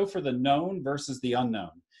people go for the known versus the unknown.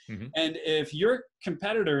 Mm-hmm. And if your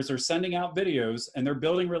competitors are sending out videos and they're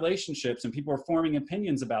building relationships and people are forming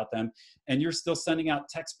opinions about them, and you're still sending out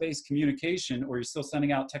text-based communication, or you're still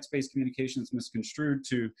sending out text-based communications misconstrued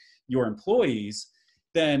to your employees,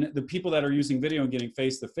 then the people that are using video and getting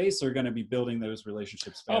face-to-face are going to be building those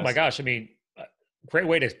relationships fast. Oh my gosh. I mean, great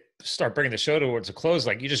way to start bringing the show towards a close.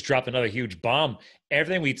 Like, you just dropped another huge bomb.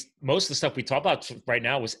 Most of the stuff we talk about right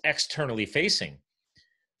now was externally facing.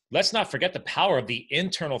 Let's not forget the power of the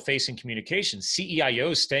internal facing communication.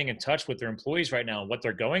 CEIOs staying in touch with their employees right now and what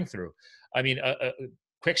they're going through. I mean, a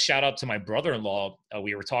quick shout out to my brother-in-law.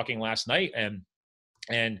 We were talking last night, and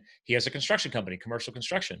And he has a construction company, commercial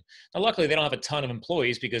construction. Now, luckily, they don't have a ton of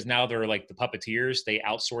employees because now they're like the puppeteers. They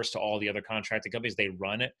outsource to all the other contracting companies. They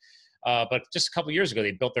run it. But just a couple of years ago,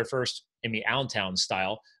 they built their first, in the Allentown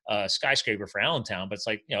style, skyscraper for Allentown. But it's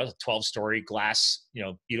like, you know, it's a 12-story glass, you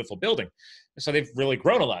know, beautiful building. So they've really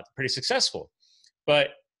grown a lot, pretty successful. But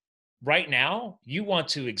right now, you want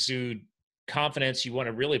to exude confidence. You want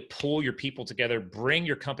to really pull your people together, bring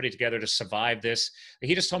your company together to survive this.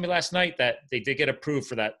 He just told me last night that they did get approved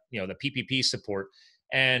for that, you know, the PPP support,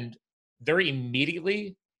 and they're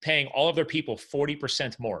immediately paying all of their people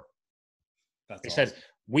 40% more. That's awesome. Said,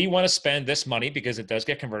 we want to spend this money because it does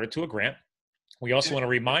get converted to a grant. We also want to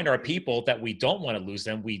remind our people that we don't want to lose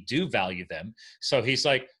them. We do value them. So he's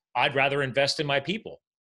like, I'd rather invest in my people.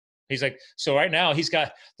 He's like, so right now he's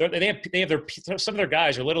got, they have their, some of their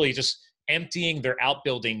guys are literally just emptying their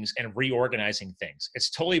outbuildings and reorganizing things. It's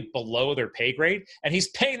totally below their pay grade. And he's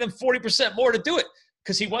paying them 40% more to do it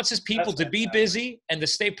because he wants his people to be busy and to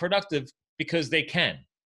stay productive because they can.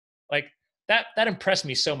 Like that impressed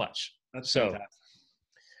me so much. That's so fantastic.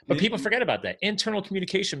 But people forget about that. Internal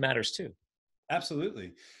communication matters too.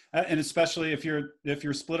 Absolutely. And especially if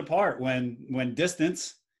you're split apart, when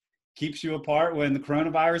distance keeps you apart, when the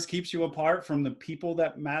coronavirus keeps you apart from the people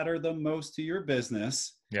that matter the most to your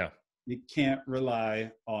business. Yeah. You can't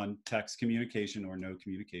rely on text communication or no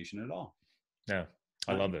communication at all. Yeah.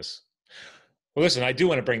 I love this. Well, listen, I do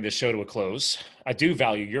want to bring this show to a close. I do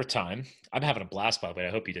value your time. I'm having a blast, by the way. I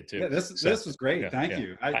hope you did too. Yeah, this was great. Thank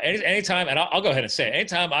you. Anytime, and I'll go ahead and say it,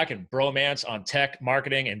 anytime I can bromance on tech,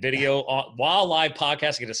 marketing, and video while live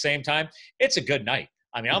podcasting at the same time, it's a good night.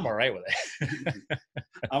 I mean, I'm all right with it.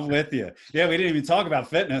 I'm with you. Yeah, we didn't even talk about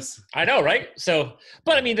fitness. I know, right? So,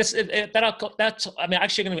 but I mean,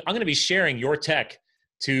 actually, I'm going to be sharing your tech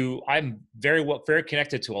I'm very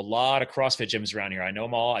connected to a lot of CrossFit gyms around here. I know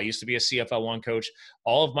them all. I used to be a CFL1 coach.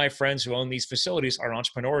 All of my friends who own these facilities are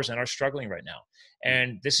entrepreneurs and are struggling right now.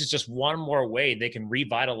 And this is just one more way they can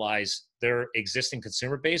revitalize their existing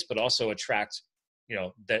consumer base, but also attract, you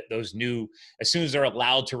know, those new, as soon as they're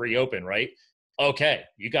allowed to reopen, right? Okay,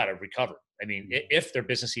 you got to recover. I mean, if their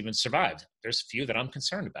business even survived, there's a few that I'm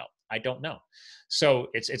concerned about. I don't know. So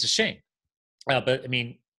it's a shame. But I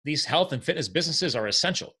mean, these health and fitness businesses are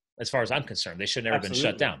essential as far as I'm concerned. They should never have been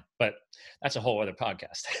shut down, but that's a whole other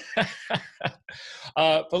podcast.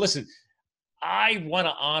 But listen, I want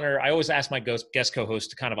to I always ask my guest co-host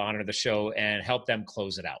to kind of honor the show and help them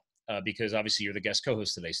close it out because obviously you're the guest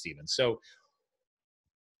co-host today, Stephen. So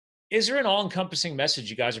is there an all-encompassing message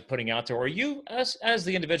you guys are putting out there, or you as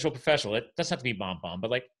the individual professional, it doesn't have to be BombBomb, but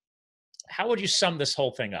like, how would you sum this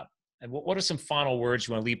whole thing up? And what are some final words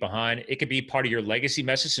you want to leave behind? It could be part of your legacy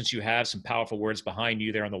message since you have some powerful words behind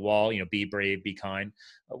you there on the wall, you know, be brave, be kind.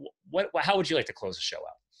 How would you like to close the show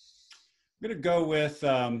out? I'm going to go with,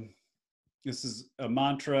 this is a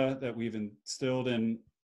mantra that we've instilled in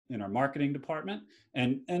our marketing department.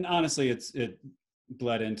 And honestly, it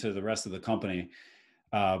bled into the rest of the company.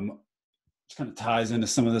 It kind of ties into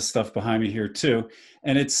some of the stuff behind me here too.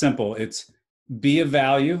 And it's simple. It's be of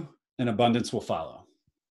value and abundance will follow.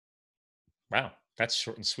 Wow, that's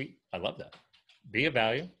short and sweet. I love that. Be of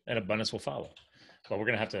value and abundance will follow. Well, we're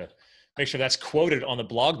going to have to make sure that's quoted on the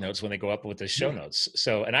blog notes when they go up with the show notes.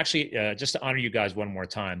 So, and actually, just to honor you guys one more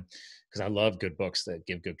time, because I love good books that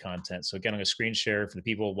give good content. So again, I'm going to screen share for the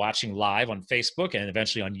people watching live on Facebook and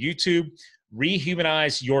eventually on YouTube.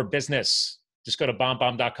 Rehumanize Your Business. Just go to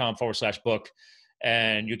bombbomb.com/book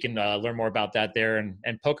and you can learn more about that there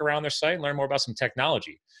and poke around their site and learn more about some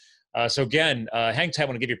technology. So again, hang tight. I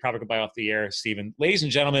want to give you a proper goodbye off the air, Stephen. Ladies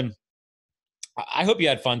and gentlemen, I hope you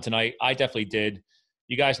had fun tonight. I definitely did.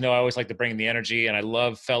 You guys know I always like to bring the energy, and I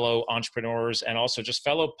love fellow entrepreneurs and also just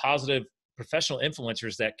fellow positive professional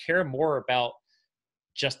influencers that care more about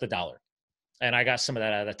just the dollar. And I got some of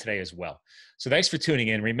that out of that today as well. So thanks for tuning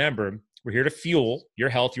in. Remember, we're here to fuel your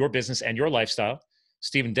health, your business, and your lifestyle.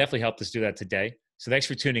 Stephen definitely helped us do that today. So thanks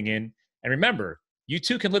for tuning in. And remember, you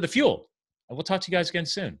too can live the fuel. And we'll talk to you guys again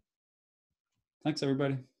soon. Thanks,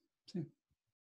 everybody.